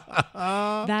excited.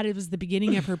 That it was the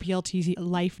beginning of her PLT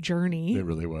life journey. It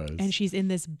really was. And she's in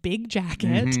this big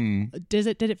jacket. Did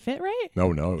it fit right?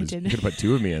 No. You could have put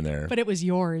two of me in there. But it was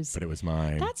yours. But it was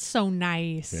mine. That's so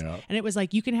nice. Yeah. And it was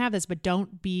like, you can have this, but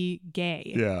don't be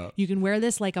gay. Yeah. You can wear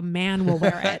this like a man will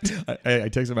wear it. I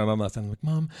texted my mom last time. I'm like,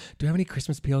 Mom, do you have any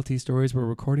Christmas PLT stories? We're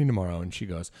recording tomorrow. And she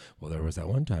goes, well, there was that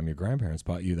one time your grandparents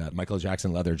bought you that Michael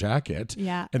Jackson leather jacket.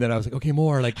 Yeah. And then I was like, okay,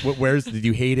 more. Like, did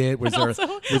you hate it? Was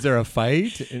there a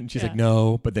fight? And she's like,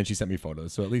 no. But then she sent me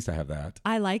photos. So at least I have that.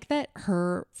 I like that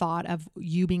her thought of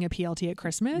you being a PLT at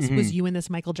Christmas was you in this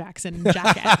Michael Jackson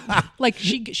jacket. Like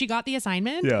she got the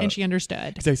assignment and she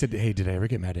understood. Because I said, hey, did I ever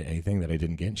get mad at anything that I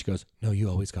didn't get? And she goes, no, you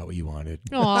always got what you wanted.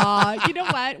 Aw, you know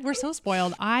what? We're so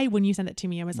spoiled. When you sent it to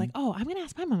me, I was like, oh, I'm going to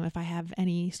ask my mom if I have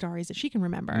any stories that she can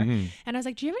remember. And I was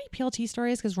like, do you have any PLT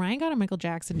stories? Because Ryan got a Michael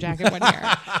Jackson jacket one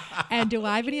year. And do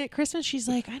I have any at Christmas? She's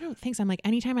like, I don't think so. I'm like,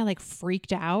 anytime I like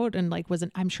freaked out and like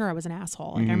I'm sure I was an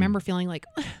asshole. Like I remember feeling like,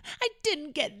 I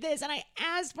didn't get this and I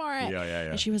asked for it. Yeah.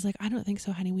 And she was like, I don't think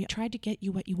so, honey. We tried to get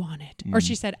you what you wanted. Or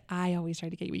she said, I always tried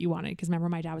to get you what you wanted. Because remember,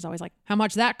 my dad was always like, how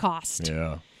much that cost?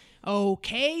 Yeah.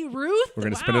 Okay, Ruth. We're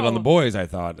going to spend it on the boys, I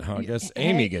thought. I guess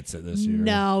Amy gets it this year.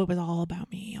 No, it was all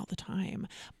about me all the time.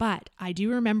 But I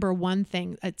do remember one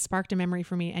thing. It sparked a memory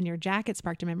for me, and your jacket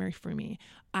sparked a memory for me.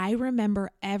 I remember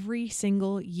every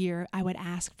single year I would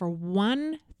ask for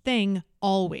one thing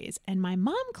always. And my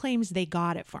mom claims they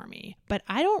got it for me. But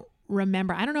I don't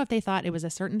remember. I don't know if they thought it was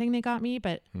a certain thing they got me,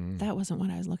 but that wasn't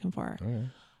what I was looking for. Okay.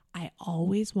 I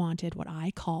always wanted what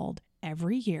I called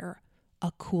every year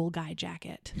a cool guy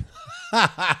jacket.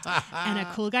 And a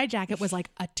cool guy jacket was like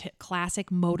a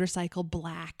classic motorcycle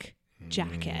black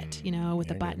jacket, you know, with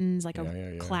the buttons, like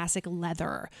a classic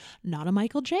leather, not a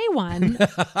Michael J one,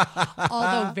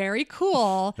 although very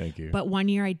cool. Thank you. But one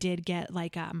year I did get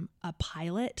like a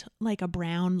pilot, like a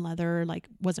brown leather, like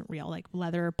wasn't real, like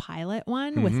leather pilot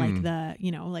one with like the,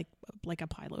 you know, like a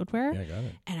pilot would wear. Yeah, I got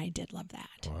it. And I did love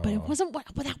that. Wow. But it wasn't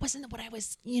that wasn't what I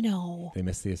was, you know. They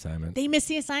missed the assignment.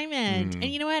 And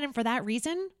you know what? And for that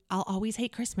reason, I'll always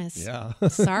hate Christmas. Yeah.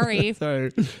 Sorry. Sorry.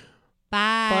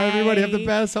 Bye. Bye, everybody. Have the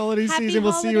best holiday season.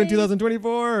 We'll see you in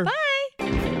 2024. Bye.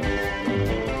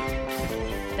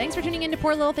 Thanks for tuning in to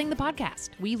Poor Little Thing, the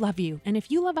podcast. We love you. And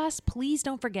if you love us, please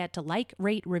don't forget to like,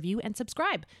 rate, review, and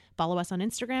subscribe. Follow us on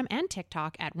Instagram and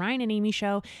TikTok at Ryan and Amy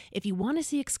Show. If you want to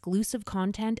see exclusive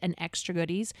content and extra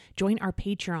goodies, join our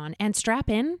Patreon and strap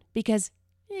in because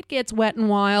it gets wet and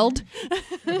wild.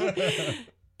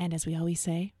 And as we always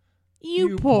say,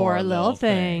 you poor little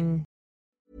thing.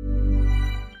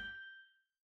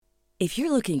 If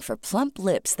you're looking for plump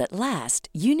lips that last,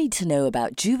 you need to know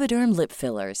about Juvederm lip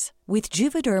fillers. With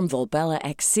Juvederm Volbella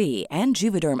XC and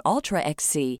Juvederm Ultra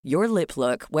XC, your lip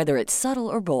look, whether it's subtle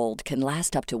or bold, can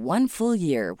last up to 1 full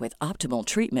year with optimal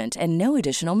treatment and no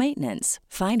additional maintenance.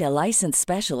 Find a licensed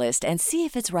specialist and see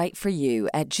if it's right for you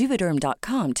at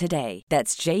Juvederm.com today.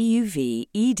 That's JUVEDERM.com.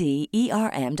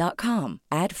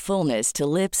 Add fullness to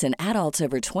lips in adults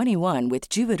over 21 with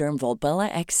Juvederm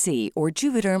Volbella XC or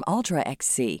Juvederm Ultra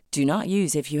XC. Do not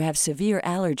use if you have severe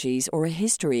allergies or a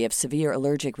history of severe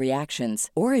allergic reactions,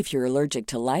 or if you're allergic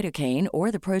to lidocaine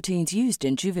or the proteins used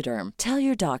in Juvederm. Tell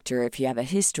your doctor if you have a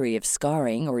history of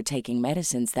scarring or taking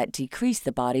medicines that decrease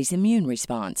the body's immune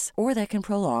response or that can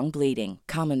prolong bleeding.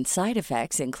 Common side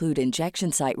effects include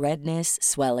injection site redness,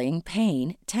 swelling,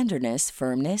 pain, tenderness,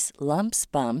 firmness, lumps,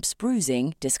 bumps,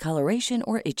 bruising, discoloration,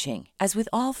 or itching. As with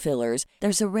all fillers,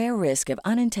 there's a rare risk of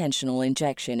unintentional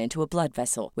injection into a blood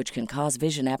vessel, which can cause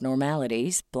vision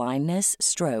abnormalities, blindness,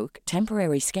 stroke,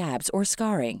 temporary scabs, or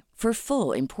scarring. For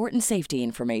full, important safety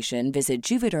information, visit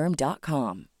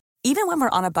Juvederm.com. Even when we're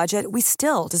on a budget, we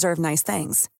still deserve nice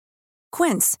things.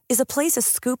 Quince is a place to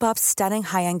scoop up stunning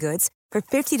high-end goods for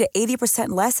 50 to 80%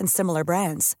 less than similar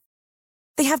brands.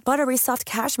 They have buttery soft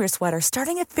cashmere sweaters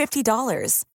starting at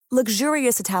 $50,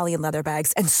 luxurious Italian leather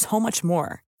bags, and so much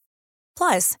more.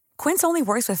 Plus, Quince only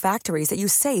works with factories that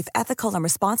use safe, ethical, and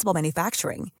responsible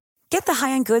manufacturing. Get the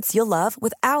high-end goods you'll love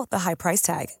without the high price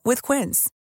tag with Quince.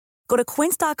 Go to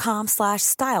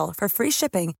quince.com/style for free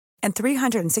shipping and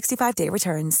 365-day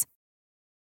returns.